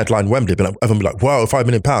to headline Wembley, but everyone will be like, wow, £5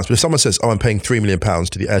 million. But if someone says, I'm paying £3 million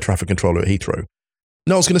to the air traffic controller at Heathrow,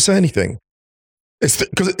 no one's going to say anything. It's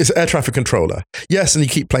because it's an air traffic controller. Yes, and you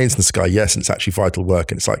keep planes in the sky. Yes, and it's actually vital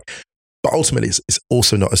work. And it's but ultimately, it's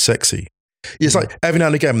also not as sexy. It's like every now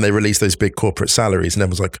and again when they release those big corporate salaries, and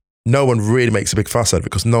everyone's like, no one really makes a big fuss out of it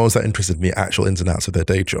because no one's that interested in the actual ins and outs of their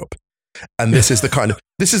day job. And this is the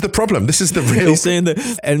problem. This is the real. He's saying that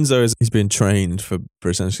Enzo he's been trained for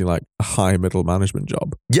essentially like a high middle management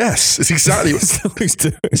job. Yes, it's exactly what he's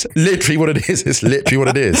doing. It's literally what it is. It's literally what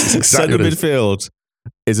it is. It's exactly Centre what it is. midfield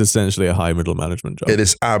is essentially a high middle management job. It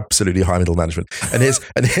is absolutely high middle management. And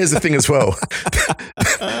here's the thing as well.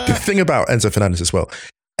 The thing about Enzo Fernandez as well.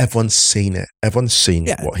 Everyone's seen it. Everyone's seen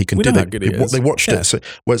what he can do. They watched it. So,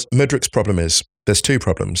 whereas Mudryk's problem is there's two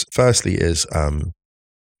problems. Firstly, is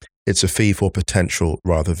it's a fee for potential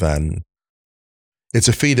rather than it's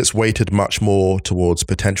a fee that's weighted much more towards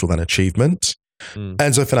potential than achievement.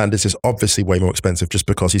 Enzo Fernandez is obviously way more expensive just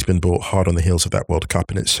because he's been bought hard on the heels of that World Cup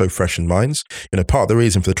and it's so fresh in minds. You know, part of the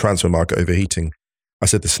reason for the transfer market overheating, I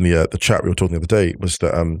said this in the chat we were talking the other day, was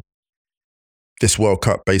that this World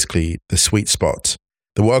Cup, basically the sweet spot,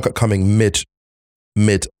 the World Cup coming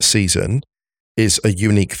mid-season is a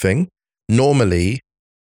unique thing. Normally,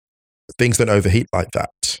 things don't overheat like that.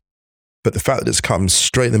 But the fact that it's come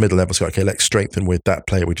straight in the middle level, so okay, let's strengthen with that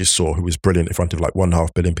player we just saw who was brilliant in front of like 1.5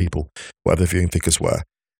 billion people, whatever the viewing figures were.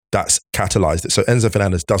 That's catalyzed it. So Enzo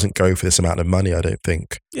Fernandez doesn't go for this amount of money, I don't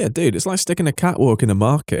think. Yeah, dude, it's like sticking a catwalk in a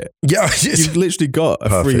market. Yeah. You've literally got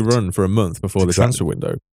a free run for a month before the transfer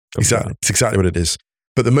window comes down. It's exactly what it is.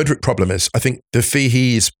 But the Mudryk problem is, I think the fee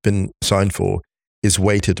he's been signed for is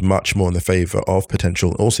weighted much more in the favour of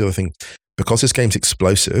potential. Also, the other thing, because this game's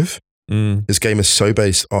explosive, this game is so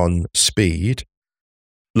based on speed.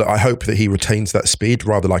 Look, I hope that he retains that speed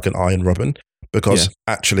rather like an Arjen Robben, because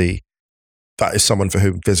actually that is someone for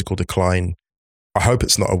whom physical decline, I hope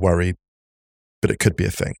it's not a worry, but it could be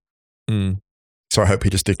a thing. So I hope he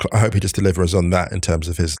just delivers on that in terms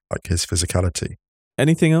of his physicality.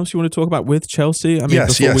 Anything else you want to talk about with Chelsea? I mean,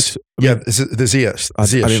 yes. The Ziyech. I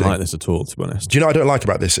didn't like this at all, to be honest. Do you know what I don't like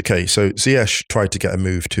about this? Okay, so Ziyech tried to get a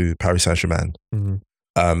move to Paris Saint-Germain.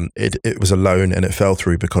 It was a loan and it fell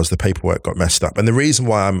through because the paperwork got messed up. And the reason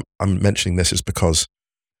why I'm mentioning this is because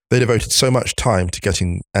they devoted so much time to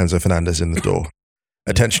getting Enzo Fernandez in the door.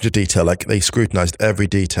 Attention to detail, like they scrutinized every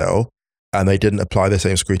detail and they didn't apply the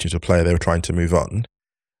same scrutiny to a player they were trying to move on.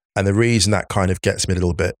 And the reason that kind of gets me a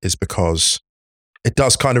little bit is because it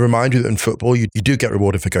does kind of remind you that in football, you do get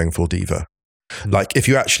rewarded for going full diva. Like if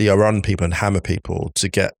you actually are on people and hammer people to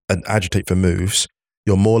get and agitate for moves,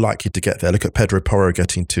 you're more likely to get there. Look at Pedro Porro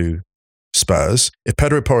getting to Spurs. If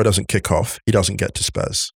Pedro Porro doesn't kick off, he doesn't get to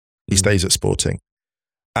Spurs. He stays at Sporting.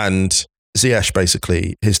 And Ziyech,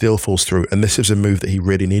 basically, his deal falls through. And this is a move that he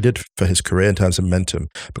really needed for his career in terms of momentum,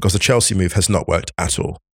 because the Chelsea move has not worked at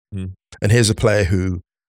all. And here's a player who,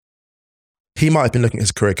 he might have been looking at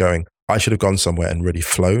his career going, I should have gone somewhere and really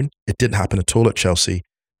flown. It didn't happen at all at Chelsea.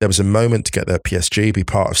 There was a moment to get there at PSG, be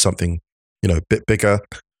part of something, a bit bigger,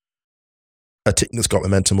 a team that's got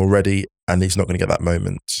momentum already, and he's not going to get that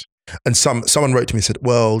moment. And someone wrote to me and said,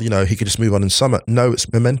 well, he could just move on in summer. No,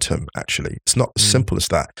 it's momentum, actually. It's not as simple as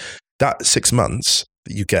that. That 6 months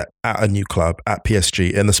that you get at a new club, at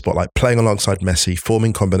PSG, in the spotlight, playing alongside Messi,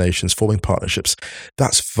 forming combinations, forming partnerships,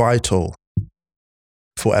 that's vital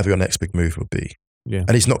for whatever your next big move would be. Yeah.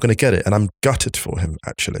 And he's not going to get it. And I'm gutted for him,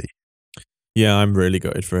 actually. Yeah, I'm really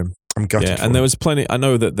gutted for him. I'm gutted for him. And there was plenty, I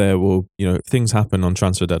know that there will, things happen on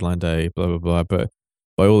transfer deadline day, blah, blah, blah. But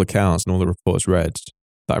by all accounts and all the reports that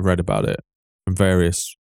I've read about it from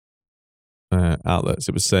various outlets,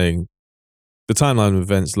 it was saying the timeline of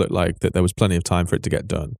events looked like that there was plenty of time for it to get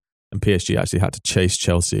done. And PSG actually had to chase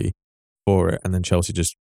Chelsea for it. And then Chelsea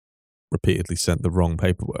just repeatedly sent the wrong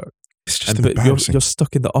paperwork. It's just embarrassing. You're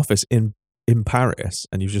stuck in the office in Paris,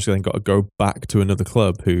 and you've just then got to go back to another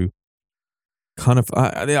club who kind of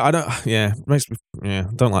I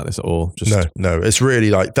don't like this at all. No, it's really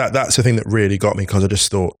like that. That's the thing that really got me, because I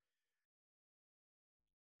just thought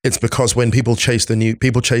it's because when people chase the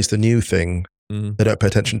new thing, they don't pay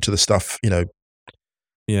attention to the stuff, to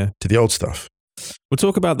the old stuff. We'll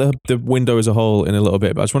talk about the window as a whole in a little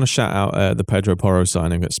bit, but I just want to shout out the Pedro Porro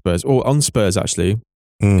signing at Spurs, or on Spurs actually.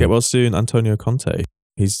 Get well soon, Antonio Conte.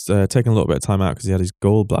 He's taken a little bit of time out because he had his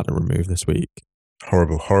gallbladder removed this week.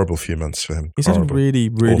 Horrible few months for him. He's had a really,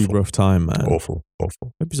 really rough time, man. Awful. Hope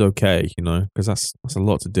he's okay, because that's a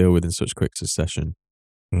lot to deal with in such quick succession.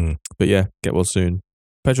 But yeah, get well soon.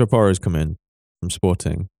 Pedro Porro's come in from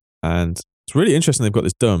Sporting, and it's really interesting they've got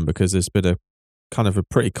this done, because there's been a kind of a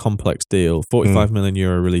pretty complex deal. 45 million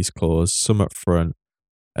euro release clause, some up front,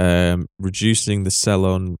 reducing the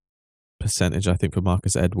sell-on percentage, I think, for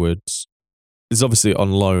Marcus Edwards. It's obviously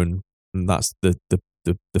on loan, and that's the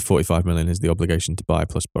 45 million is the obligation to buy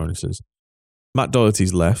plus bonuses. Matt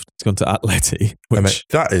Doherty's left. He's gone to Atleti.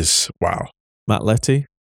 That is, wow. Matt Letty?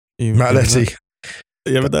 Matt Letty.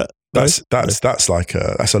 Yeah, but that's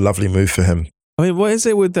a lovely move for him. I mean, what is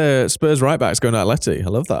it with the Spurs right backs going to Atleti? I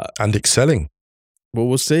love that. And excelling. Well,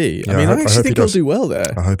 we'll see. Yeah, I mean, I actually hope think he'll do well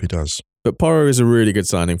there. I hope he does. But Porro is a really good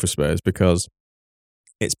signing for Spurs because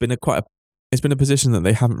it's been a position that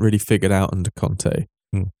they haven't really figured out under Conte.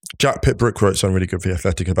 Jack Pitbrook wrote something really good for The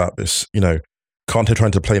Athletic about this. You know, Conte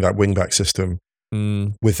trying to play that wing-back system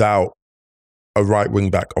without a right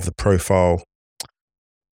wing-back of the profile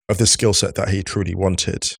of the skill set that he truly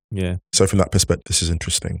wanted. Yeah. So from that perspective, this is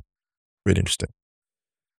interesting. Really interesting.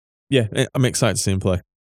 Yeah, I'm excited to see him play.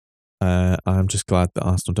 I'm just glad that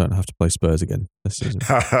Arsenal don't have to play Spurs again this season.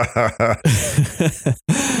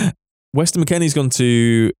 Weston McKennie's gone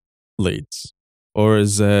to Leeds, or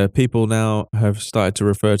as people now have started to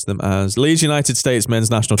refer to them as Leeds United States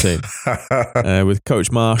men's national team, with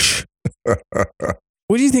Coach Marsh.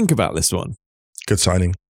 What do you think about this one? Good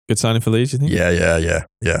signing. Good signing for Leeds, you think?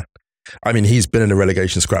 Yeah. I mean, he's been in a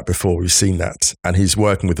relegation scrap before. We've seen that. And he's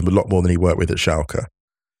working with them a lot more than he worked with at Schalke.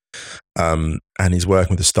 And he's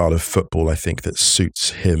working with a style of football, I think, that suits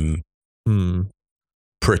him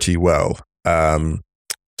pretty well.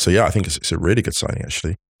 So, yeah, I think it's a really good signing,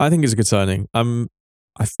 actually. I think it's a good signing.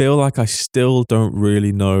 I feel like I still don't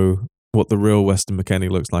really know what the real Weston McKennie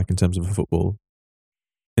looks like in terms of football,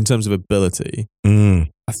 in terms of ability.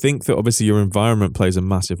 I think that obviously your environment plays a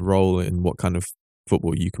massive role in what kind of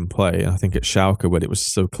football you can play. And I think at Schalke, when it was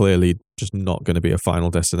so clearly just not going to be a final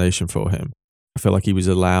destination for him, I feel like he was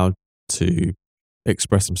allowed to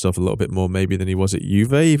express himself a little bit more maybe than he was at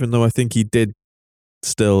Juve, even though I think he did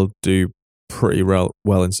still do pretty well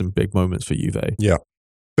in some big moments for Juve. Yeah.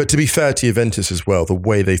 But to be fair to Juventus as well, the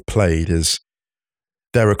way they've played is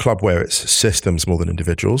they're a club where it's systems more than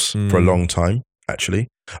individuals for a long time, actually.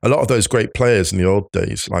 A lot of those great players in the old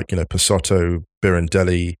days, like, you know, Pasotto,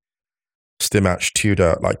 Birondelli, Stimac,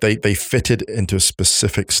 Tudor, like they fitted into a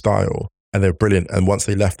specific style and they're brilliant. And once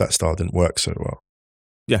they left, that style didn't work so well.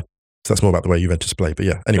 Yeah. So that's more about the way Juventus play. But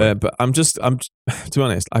yeah, anyway. But I'm to be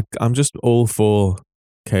honest, I'm just all for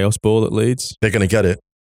chaos ball at Leeds. They're going to get it.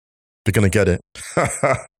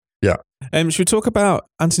 Yeah. Should we talk about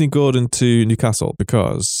Anthony Gordon to Newcastle?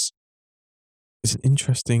 Because it's an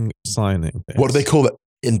interesting signing. What do they call it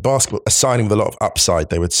in basketball? A signing with a lot of upside,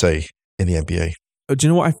 they would say in the NBA. Do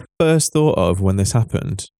you know what I first thought of when this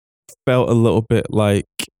happened? Felt a little bit like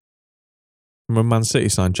when Man City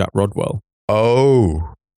signed Jack Rodwell.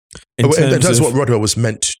 Oh. That's what Rodwell was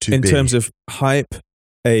meant to be. In terms of hype,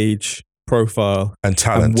 age, profile, and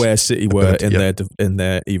talent, and where City were in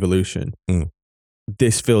their evolution.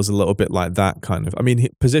 This feels a little bit like that kind of. I mean,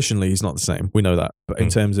 positionally, he's not the same. We know that. But in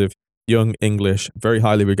terms of young English, very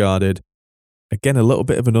highly regarded, again, a little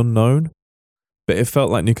bit of an unknown. But it felt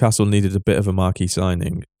like Newcastle needed a bit of a marquee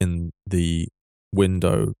signing in the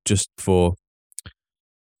window just for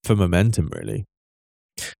momentum, really.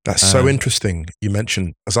 That's so interesting. You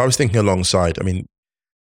mentioned, as I was thinking alongside, I mean,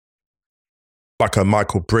 like a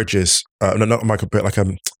Michael Bridges, Michael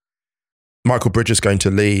Bridges going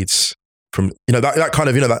to Leeds from, you know, that kind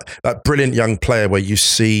of, you know, that brilliant young player where you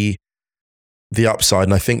see the upside.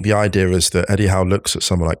 And I think the idea is that Eddie Howe looks at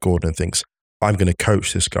someone like Gordon and thinks, I'm going to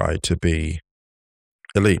coach this guy to be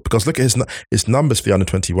elite. Because look at his numbers for the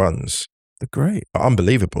under-21s. They're great. Are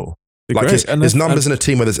unbelievable. They're like great. His numbers in a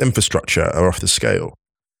team where there's infrastructure are off the scale.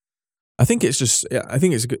 I think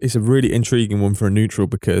it's a really intriguing one for a neutral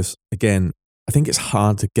because, again, I think it's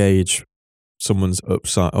hard to gauge someone's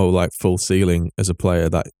upside or like full ceiling as a player,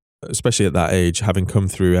 that especially at that age, having come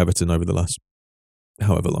through Everton over the last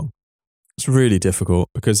however long. It's really difficult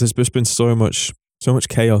because there's just been so much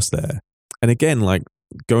chaos there. And again, like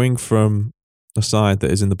going from a side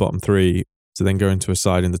that is in the bottom three to then going to a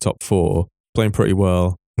side in the top four, playing pretty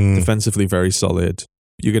well, defensively very solid,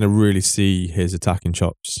 you're going to really see his attacking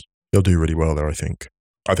chops. He'll do really well there, I think.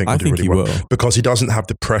 I think he'll do really well. Will. Because he doesn't have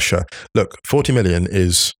the pressure. Look, 40 million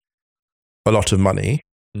is a lot of money,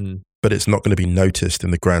 but it's not going to be noticed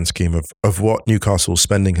in the grand scheme of what Newcastle's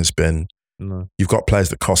spending has been. No. You've got players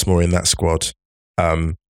that cost more in that squad.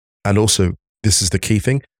 And also, this is the key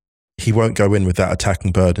thing, he won't go in with that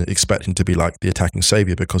attacking burden expecting to be like the attacking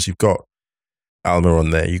saviour because you've got Alma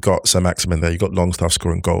on there, you've got Sam Maximin there, you've got Longstaff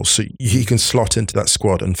scoring goals. So he can slot into that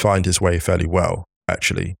squad and find his way fairly well,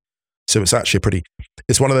 actually. So it's actually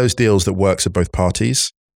it's one of those deals that works at both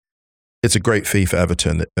parties. It's a great fee for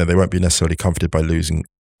Everton. They won't be necessarily comforted by losing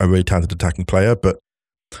a really talented attacking player, but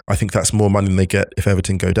I think that's more money than they get if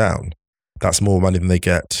Everton go down. That's more money than they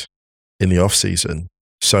get in the off-season.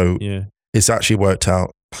 So it's actually worked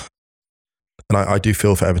out. And I do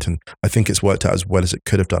feel for Everton. I think it's worked out as well as it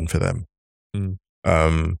could have done for them.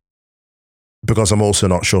 because I'm also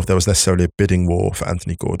not sure if there was necessarily a bidding war for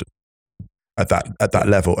Anthony Gordon at that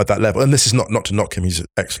level. And this is not to knock him; he's an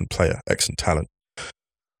excellent player, excellent talent.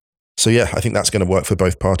 So yeah, I think that's going to work for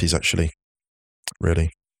both parties. Actually,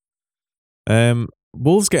 really.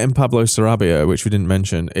 Wolves getting Pablo Sarabia, which we didn't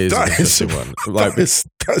mention, is an interesting one. Like,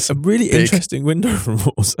 that's a really interesting window from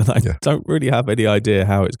Wolves, and I don't really have any idea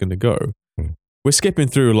how it's going to go. We're skipping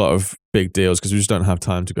through a lot of big deals because we just don't have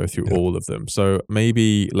time to go through all of them. So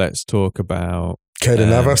maybe let's talk about Keylor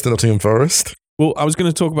Navas to Nottingham Forest. Well, I was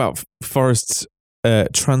going to talk about Forest's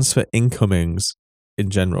transfer incomings in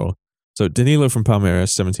general. So Danilo from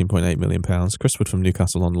Palmeiras, £17.8 million. Chris Wood from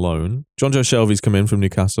Newcastle on loan. Jonjo Shelvey's come in from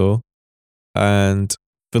Newcastle. And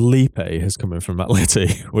Felipe has come in from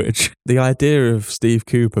Atleti, which the idea of Steve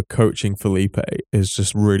Cooper coaching Felipe is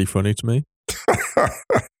just really funny to me.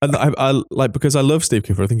 And I like, because I love Steve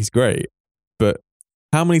Cooper, I think he's great. But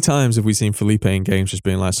how many times have we seen Felipe in games just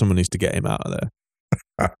being like, someone needs to get him out of there?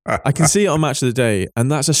 I can see it on Match of the Day,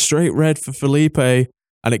 and that's a straight red for Felipe, and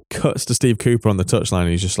it cuts to Steve Cooper on the touchline, and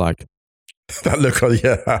he's just like, that look on,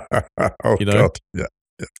 oh, you know? God. Yeah.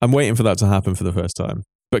 I'm waiting for that to happen for the first time.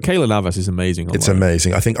 But Keylor Navas is amazing. It's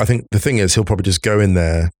amazing. I think the thing is, he'll probably just go in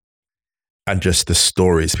there and just the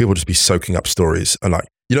stories. People will just be soaking up stories, and like,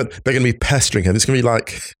 you know, they're going to be pestering him. It's going to be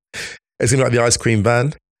like the ice cream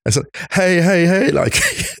van. It's like, hey, like,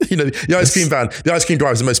 you know, the ice cream van, the ice cream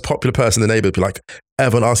driver is the most popular person in the neighborhood. Be like,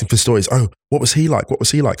 everyone asking for stories. Oh, what was he like?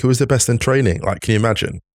 Who was the best in training? Like, can you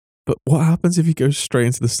imagine? But what happens if he goes straight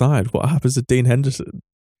into the side? What happens to Dean Henderson?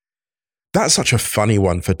 That's such a funny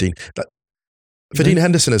one for Dean. For Dean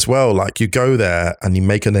Henderson as well, like, you go there and you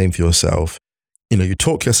make a name for yourself. You know, you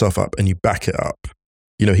talk yourself up and you back it up.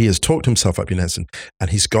 You know, he has talked himself up, Dean Henderson, and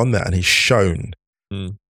he's gone there and he's shown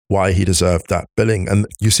why he deserved that billing. And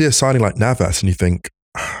you see a signing like Navas and you think,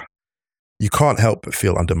 you can't help but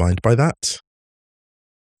feel undermined by that.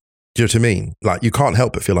 Do you know what I mean? Like, you can't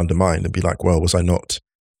help but feel undermined and be like, well, was I not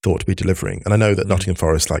thought to be delivering? And I know that Nottingham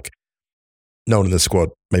Forest, like, no one in the squad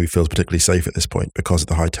maybe feels particularly safe at this point because of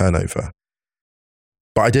the high turnover.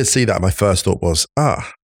 But I did see that. My first thought was, I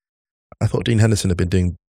thought Dean Henderson had been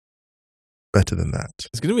doing better than that.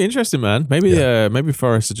 It's going to be interesting, man. Maybe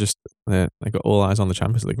Forest are just, they got all eyes on the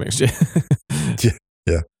Champions League next year.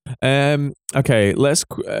 Yeah. Okay, let's,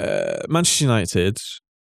 Manchester United,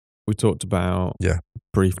 we talked about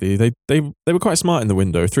briefly. They were quite smart in the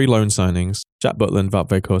window. 3 loan signings, Jack Butland, Wout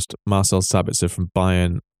Weghorst, Marcel Sabitzer from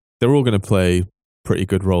Bayern. They're all going to play pretty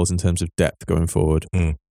good roles in terms of depth going forward.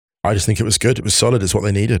 I just think it was good. It was solid. It's what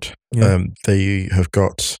they needed. Yeah. They have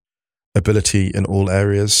got ability in all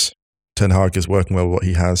areas. Ten Hag is working well with what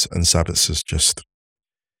he has, and Sabitzer's just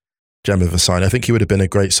gem of a sign. I think he would have been a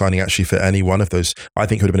great signing actually for any one of those. I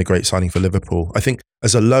think he would have been a great signing for Liverpool. I think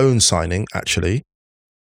as a loan signing, Sabitzer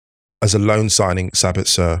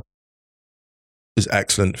is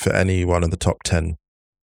excellent for any one of the top 10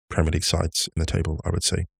 Premier League sides in the table, I would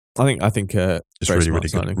say. I think it's really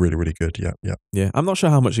good. Really good. Yeah. I'm not sure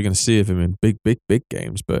how much you're going to see of him in big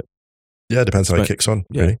games, but yeah, it depends how he kicks on.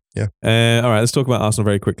 Really. Yeah. All right, let's talk about Arsenal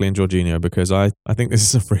very quickly and Jorginho, because I think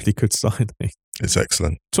this is a really good signing. It's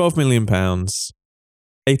excellent. £12 million,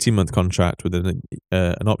 18-month contract with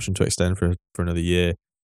an option to extend for another year.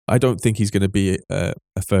 I don't think he's going to be a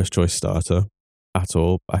first choice starter at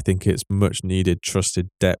all. I think it's much needed, trusted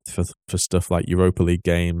depth for stuff like Europa League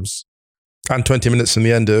games. And 20 minutes in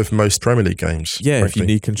the end of most Premier League games. Yeah, frankly. If you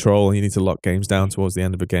need control and you need to lock games down towards the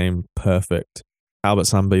end of a game, perfect. Albert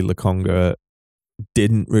Sambi Lokonga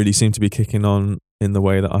didn't really seem to be kicking on in the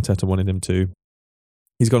way that Arteta wanted him to.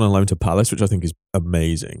 He's gone on loan to Palace, which I think is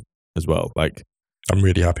amazing as well. Like, I'm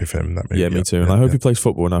really happy for him in that movie. Yeah, me too. And I hope he plays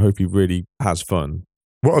football, and I hope he really has fun.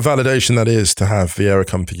 What a validation that is to have Vieira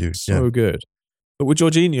come for you. So good. But with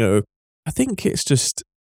Jorginho, I think it's just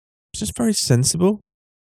very sensible.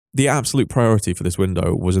 The absolute priority for this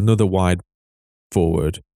window was another wide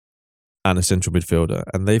forward and a central midfielder,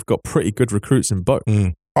 and they've got pretty good recruits in both.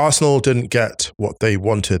 Arsenal didn't get what they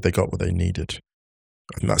wanted, they got what they needed.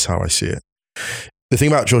 And that's how I see it. The thing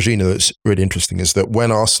about Jorginho that's really interesting is that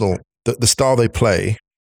when Arsenal, the style they play,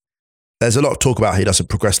 there's a lot of talk about how he doesn't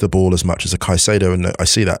progress the ball as much as a Caicedo, and I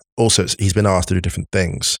see that. Also, he's been asked to do different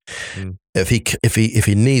things. If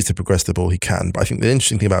he needs to progress the ball, he can. But I think the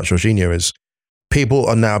interesting thing about Jorginho is people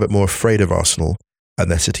are now a bit more afraid of Arsenal,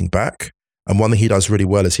 and they're sitting back. And one thing he does really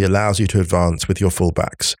well is he allows you to advance with your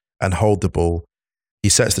fullbacks and hold the ball. He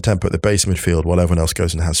sets the tempo at the base of midfield while everyone else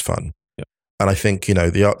goes and has fun. Yep. And I think,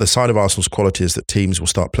 the sign of Arsenal's quality is that teams will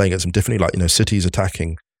start playing against them differently. Like, City's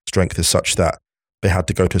attacking strength is such that they had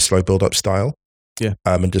to go to a slow build-up style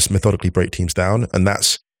and just methodically break teams down. And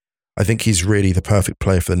I I think he's really the perfect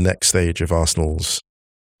player for the next stage of Arsenal's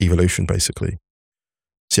evolution, basically.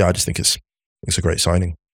 So yeah, I just think it's a great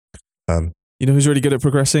signing. You know who's really good at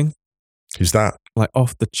progressing? Who's that? Like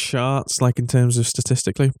off the charts, like in terms of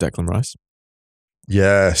statistically? Declan Rice.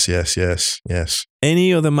 Yes.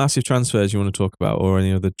 Any other massive transfers you want to talk about, or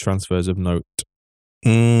any other transfers of note?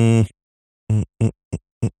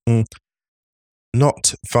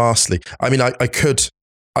 Not vastly. I mean, I could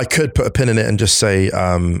put a pin in it and just say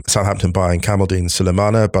Southampton buying Kamaldeen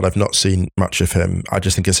Sulemana, but I've not seen much of him. I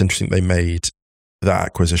just think it's interesting they made that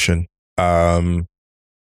acquisition.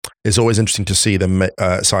 It's always interesting to see the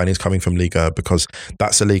signings coming from Liga, because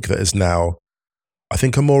that's a league that is now, I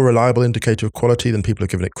think, a more reliable indicator of quality than people have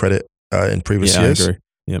given it credit in previous years. I agree.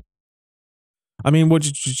 Yep. I mean,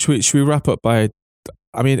 should we wrap up by?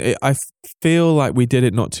 I mean, I feel like we did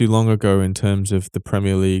it not too long ago in terms of the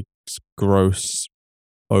Premier League's gross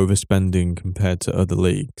overspending compared to other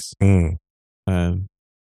leagues. I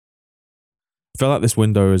feel like this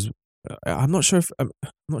window is. I'm not sure if it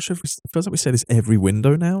feels like we say this every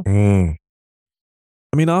window now. I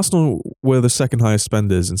mean, Arsenal were the second highest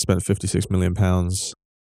spenders and spent £56 million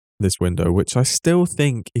this window, which I still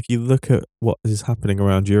think, if you look at what is happening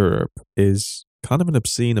around Europe, is kind of an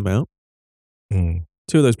obscene amount.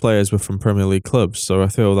 Two of those players were from Premier League clubs, so I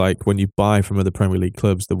feel like when you buy from other Premier League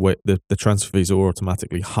clubs, the transfer fees are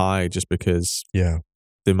automatically high just because the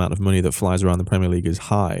amount of money that flies around the Premier League is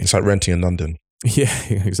high. It's like renting in London. Yeah,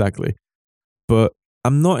 exactly. But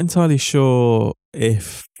I'm not entirely sure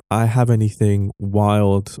if I have anything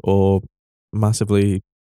wild or massively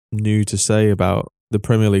new to say about the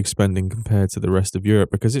Premier League spending compared to the rest of Europe,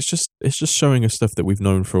 because it's just showing us stuff that we've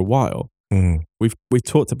known for a while. We've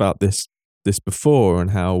talked about this before, and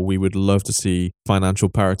how we would love to see financial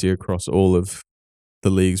parity across all of the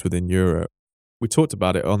leagues within Europe. We talked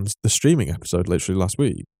about it on the streaming episode literally last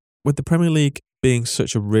week. With the Premier League being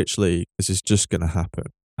such a rich league, this is just going to happen.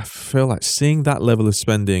 I feel like seeing that level of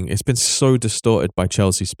spending, it's been so distorted by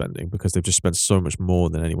Chelsea spending because they've just spent so much more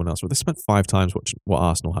than anyone else. But they spent 5 times what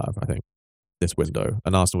Arsenal have, I think, this window.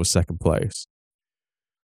 And Arsenal was second place.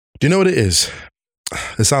 Do you know what it is?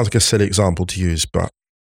 It sounds like a silly example to use, but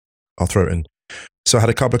I'll throw it in. So I had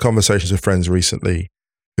a couple of conversations with friends recently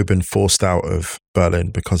who've been forced out of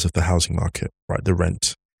Berlin because of the housing market, right? The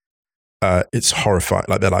rent. It's horrifying.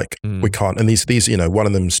 Like, they're like, we can't. And these, one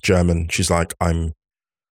of them's German. She's like, I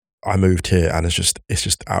moved here and it's just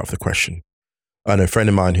out of the question. And a friend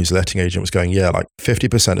of mine who's a letting agent was going, like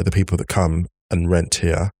 50% of the people that come and rent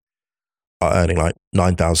here are earning like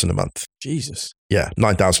 9,000 a month. Jesus. Yeah,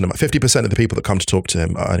 9,000 a month. 50% of the people that come to talk to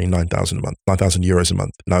him are earning 9,000 a month, 9,000 euros a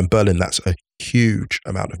month. Now in Berlin, that's a huge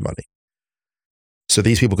amount of money. So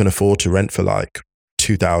these people can afford to rent for like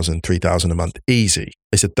 2,000, 3,000 a month, easy.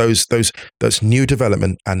 They said those new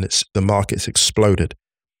development, and the market's exploded.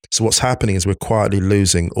 So what's happening is we're quietly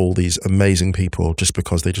losing all these amazing people just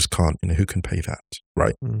because they just can't, who can pay that,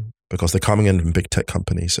 right? Because they're coming in from big tech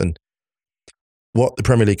companies. And what the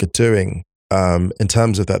Premier League are doing in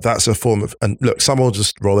terms of that's a form of, and look, some will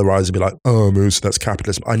just roll their eyes and be like, oh, Moose, that's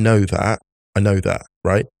capitalism. I know that,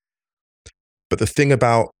 right? But the thing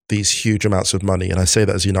about these huge amounts of money, and I say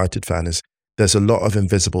that as a United fan, is there's a lot of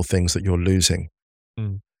invisible things that you're losing.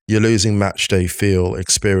 You're losing match day feel,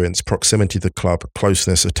 experience, proximity to the club,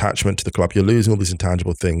 closeness, attachment to the club. You're losing all these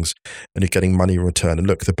intangible things, and you're getting money in return. And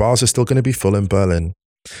look, the bars are still going to be full in Berlin,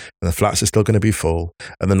 and the flats are still going to be full,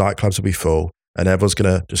 and the nightclubs will be full, and everyone's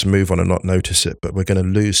going to just move on and not notice it. But we're going to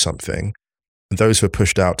lose something. And those who are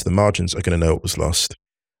pushed out to the margins are going to know it was lost.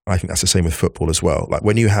 I think that's the same with football as well. Like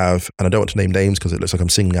when you have, and I don't want to name names because it looks like I'm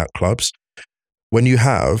singling out clubs, when you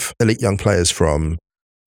have elite young players from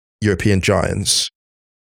European giants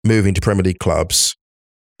moving to Premier League clubs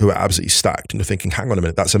who are absolutely stacked, and you're thinking, hang on a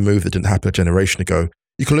minute, that's a move that didn't happen a generation ago.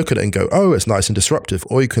 You can look at it and go, oh, it's nice and disruptive.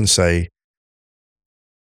 Or you can say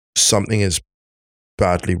something is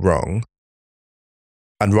badly wrong.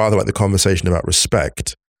 And rather like the conversation about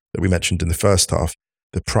respect that we mentioned in the first half,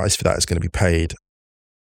 the price for that is going to be paid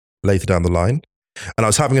later down the line. And I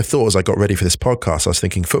was having a thought as I got ready for this podcast. I was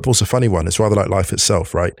thinking, football's a funny one. It's rather like life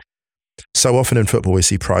itself, right? So often in football, we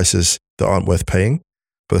see prices that aren't worth paying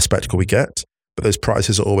for the spectacle we get, but those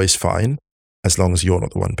prices are always fine as long as you're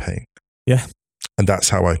not the one paying. Yeah. And that's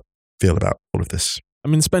how I feel about all of this. I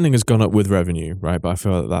mean, spending has gone up with revenue, right? But I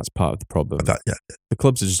feel like that's part of the problem. The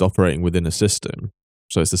clubs are just operating within a system.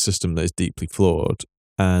 So it's the system that is deeply flawed.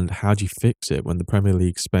 And how do you fix it when the Premier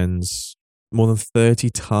League spends more than 30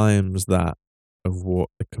 times that of what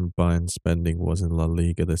the combined spending was in La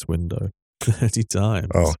Liga this window? 30 times.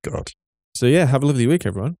 Oh, God. So yeah, have a lovely week,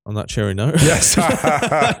 everyone. On that cheery note. Yes.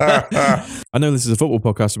 I know this is a football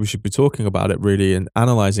podcast, so we should be talking about it really and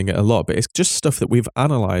analysing it a lot, but it's just stuff that we've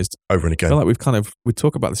analysed over and I again. feel like we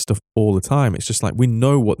talk about this stuff all the time. It's just like we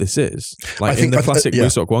know what this is. Like in the classic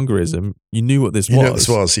Musok Wongerism, you knew what this was. You know what this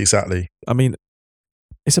was, exactly. I mean,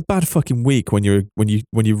 it's a bad fucking week when you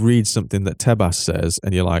read something that Tebas says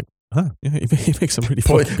and you're like, huh, yeah, he makes some really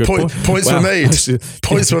fucking good points. Points were made.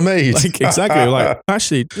 Points were made. Like, exactly. Like,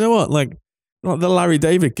 actually, you know what? Like the Larry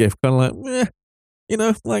David gift, kind of like, you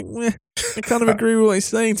know, like, I kind of agree with what he's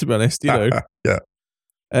saying, to be honest, you know.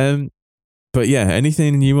 Yeah. But yeah,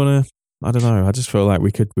 anything you want to, I don't know. I just feel like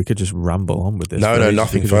we could just ramble on with this. No,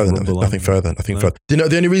 nothing further. Nothing further. You know,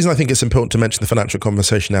 the only reason I think it's important to mention the financial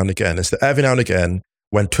conversation now and again is that every now and again,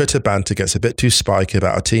 when Twitter banter gets a bit too spiky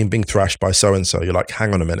about a team being thrashed by so-and-so, you're like,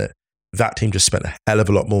 hang on a minute. That team just spent a hell of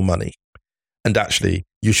a lot more money. And actually,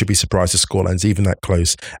 you should be surprised the scoreline's even that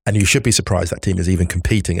close. And you should be surprised that team is even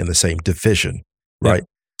competing in the same division, right? Yeah.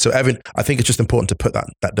 So I think it's just important to put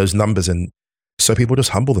those numbers in so people just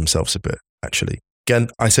humble themselves a bit, actually. Again,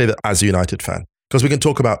 I say that as a United fan, because we can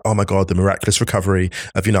talk about, oh my God, the miraculous recovery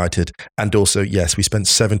of United. And also, yes, we spent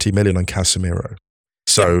 70 million on Casemiro.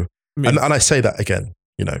 So, and I say that again,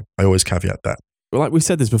 you know, I always caveat that. Well, like we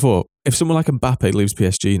said this before, if someone like Mbappe leaves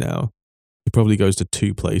PSG now, he probably goes to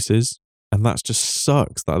 2 places. And that just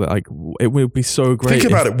sucks. That like it would be so great.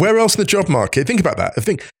 Think about it. Where else in the job market? Think about that.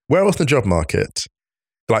 Where else in the job market,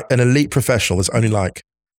 like an elite professional, there's only like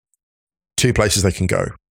 2 places they can go.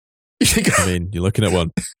 I mean, you're looking at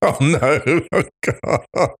one. Oh no! Oh,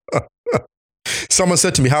 God. Someone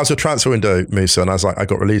said to me, "How's your transfer window, Musa?" And I was like, "I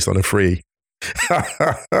got released on a free."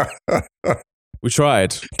 We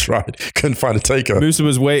tried. Couldn't find a taker. Musa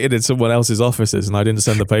was waiting in someone else's offices and I didn't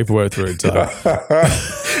send the paperwork through in time.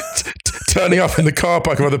 Turning up in the car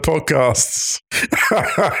park of other podcasts.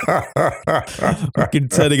 Fucking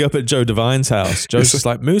turning up at Joe Devine's house. Joe's just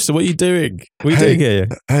like, Musa, what are you doing? What are you doing here?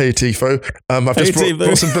 Hey, Tifo. I've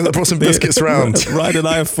just brought some biscuits around. Ryan and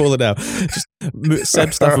I have fallen out.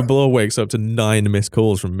 Seb Stafford Bloor wakes up to 9 missed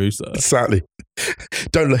calls from Musa. Exactly.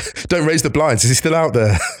 Don't raise the blinds. Is he still out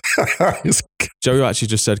there? Joe actually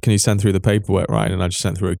just said, can you send through the paperwork, Ryan? And I just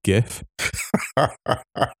sent through a GIF.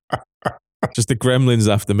 Just the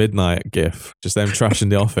Gremlins after midnight GIF. Just them trashing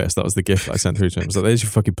the office. That was the GIF I sent through to him. So there's your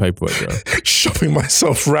fucking paperwork, bro. Shopping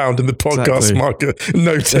myself round in the podcast market.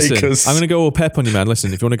 No takers. Listen, I'm going to go all pep on you, man.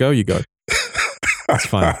 Listen, if you want to go, you go. It's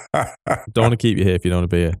fine. Don't want to keep you here if you don't want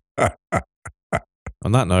to be here.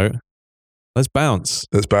 On that note, let's bounce.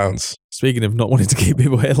 Speaking of not wanting to keep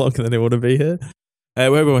people here longer than they want to be here.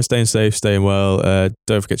 Where everyone's staying safe, staying well.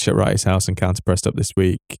 Don't forget to check Wrighty's house and Counter Pressed up this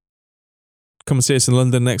week. Come and see us in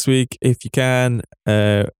London next week if you can.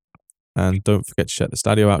 And don't forget to check the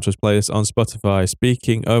Stadio Outros playlist on Spotify.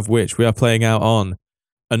 Speaking of which, we are playing out on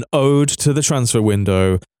an ode to the transfer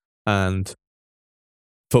window and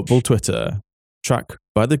football Twitter, track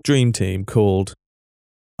by the Dream Team called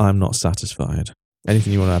I'm Not Satisfied.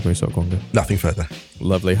 Anything you want to add, Musa Okwonga? Nothing further.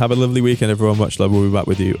 Lovely. Have a lovely weekend, everyone. Much love. We'll be back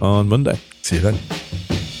with you on Monday. See you then.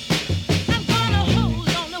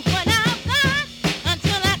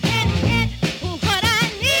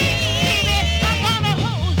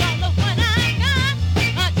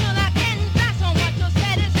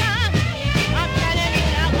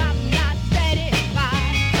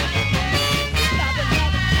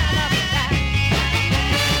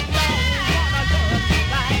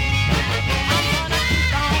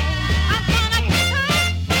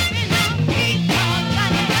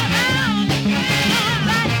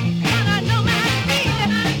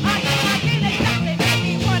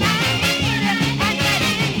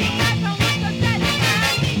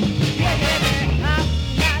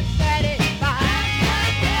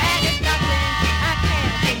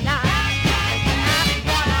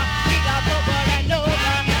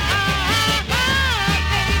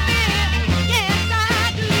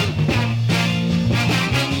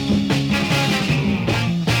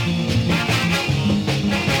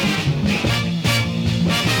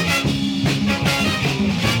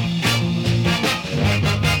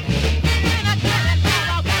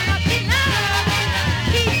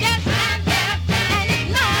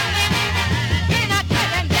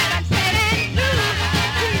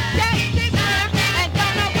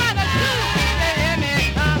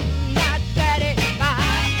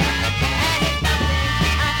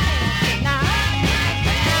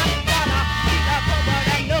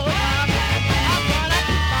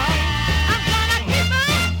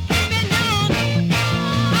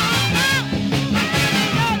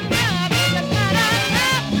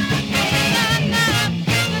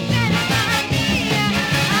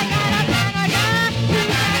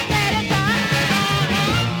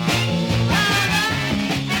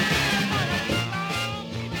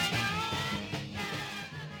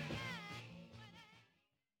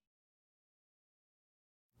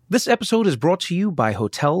 This episode is brought to you by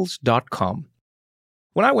Hotels.com.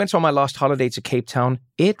 When I went on my last holiday to Cape Town,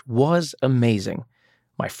 it was amazing.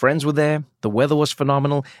 My friends were there, the weather was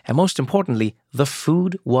phenomenal, and most importantly, the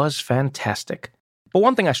food was fantastic. But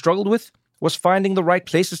one thing I struggled with was finding the right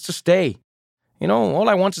places to stay. You know, all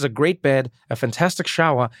I want is a great bed, a fantastic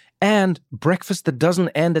shower, and breakfast that doesn't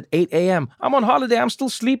end at 8 a.m. I'm on holiday, I'm still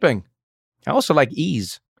sleeping. I also like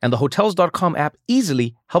ease, and the Hotels.com app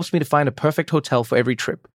easily helps me to find a perfect hotel for every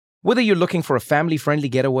trip. Whether you're looking for a family-friendly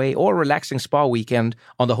getaway or a relaxing spa weekend,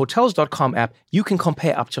 on the Hotels.com app, you can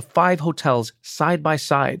compare up to 5 hotels side by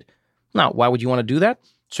side. Now, why would you want to do that?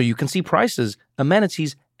 So you can see prices,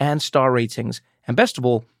 amenities, and star ratings. And best of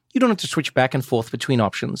all, you don't have to switch back and forth between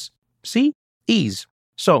options. See? Ease.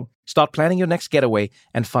 So, start planning your next getaway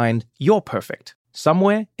and find your perfect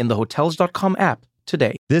somewhere in the Hotels.com app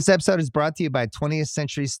today. This episode is brought to you by 20th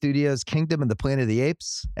Century Studios' Kingdom of the Planet of the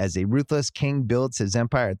Apes. As a ruthless king builds his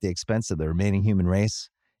empire at the expense of the remaining human race,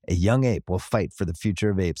 a young ape will fight for the future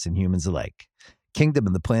of apes and humans alike. Kingdom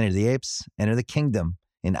of the Planet of the Apes. Enter the kingdom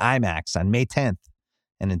in IMAX on May 10th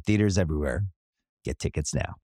and in theaters everywhere. Get tickets now.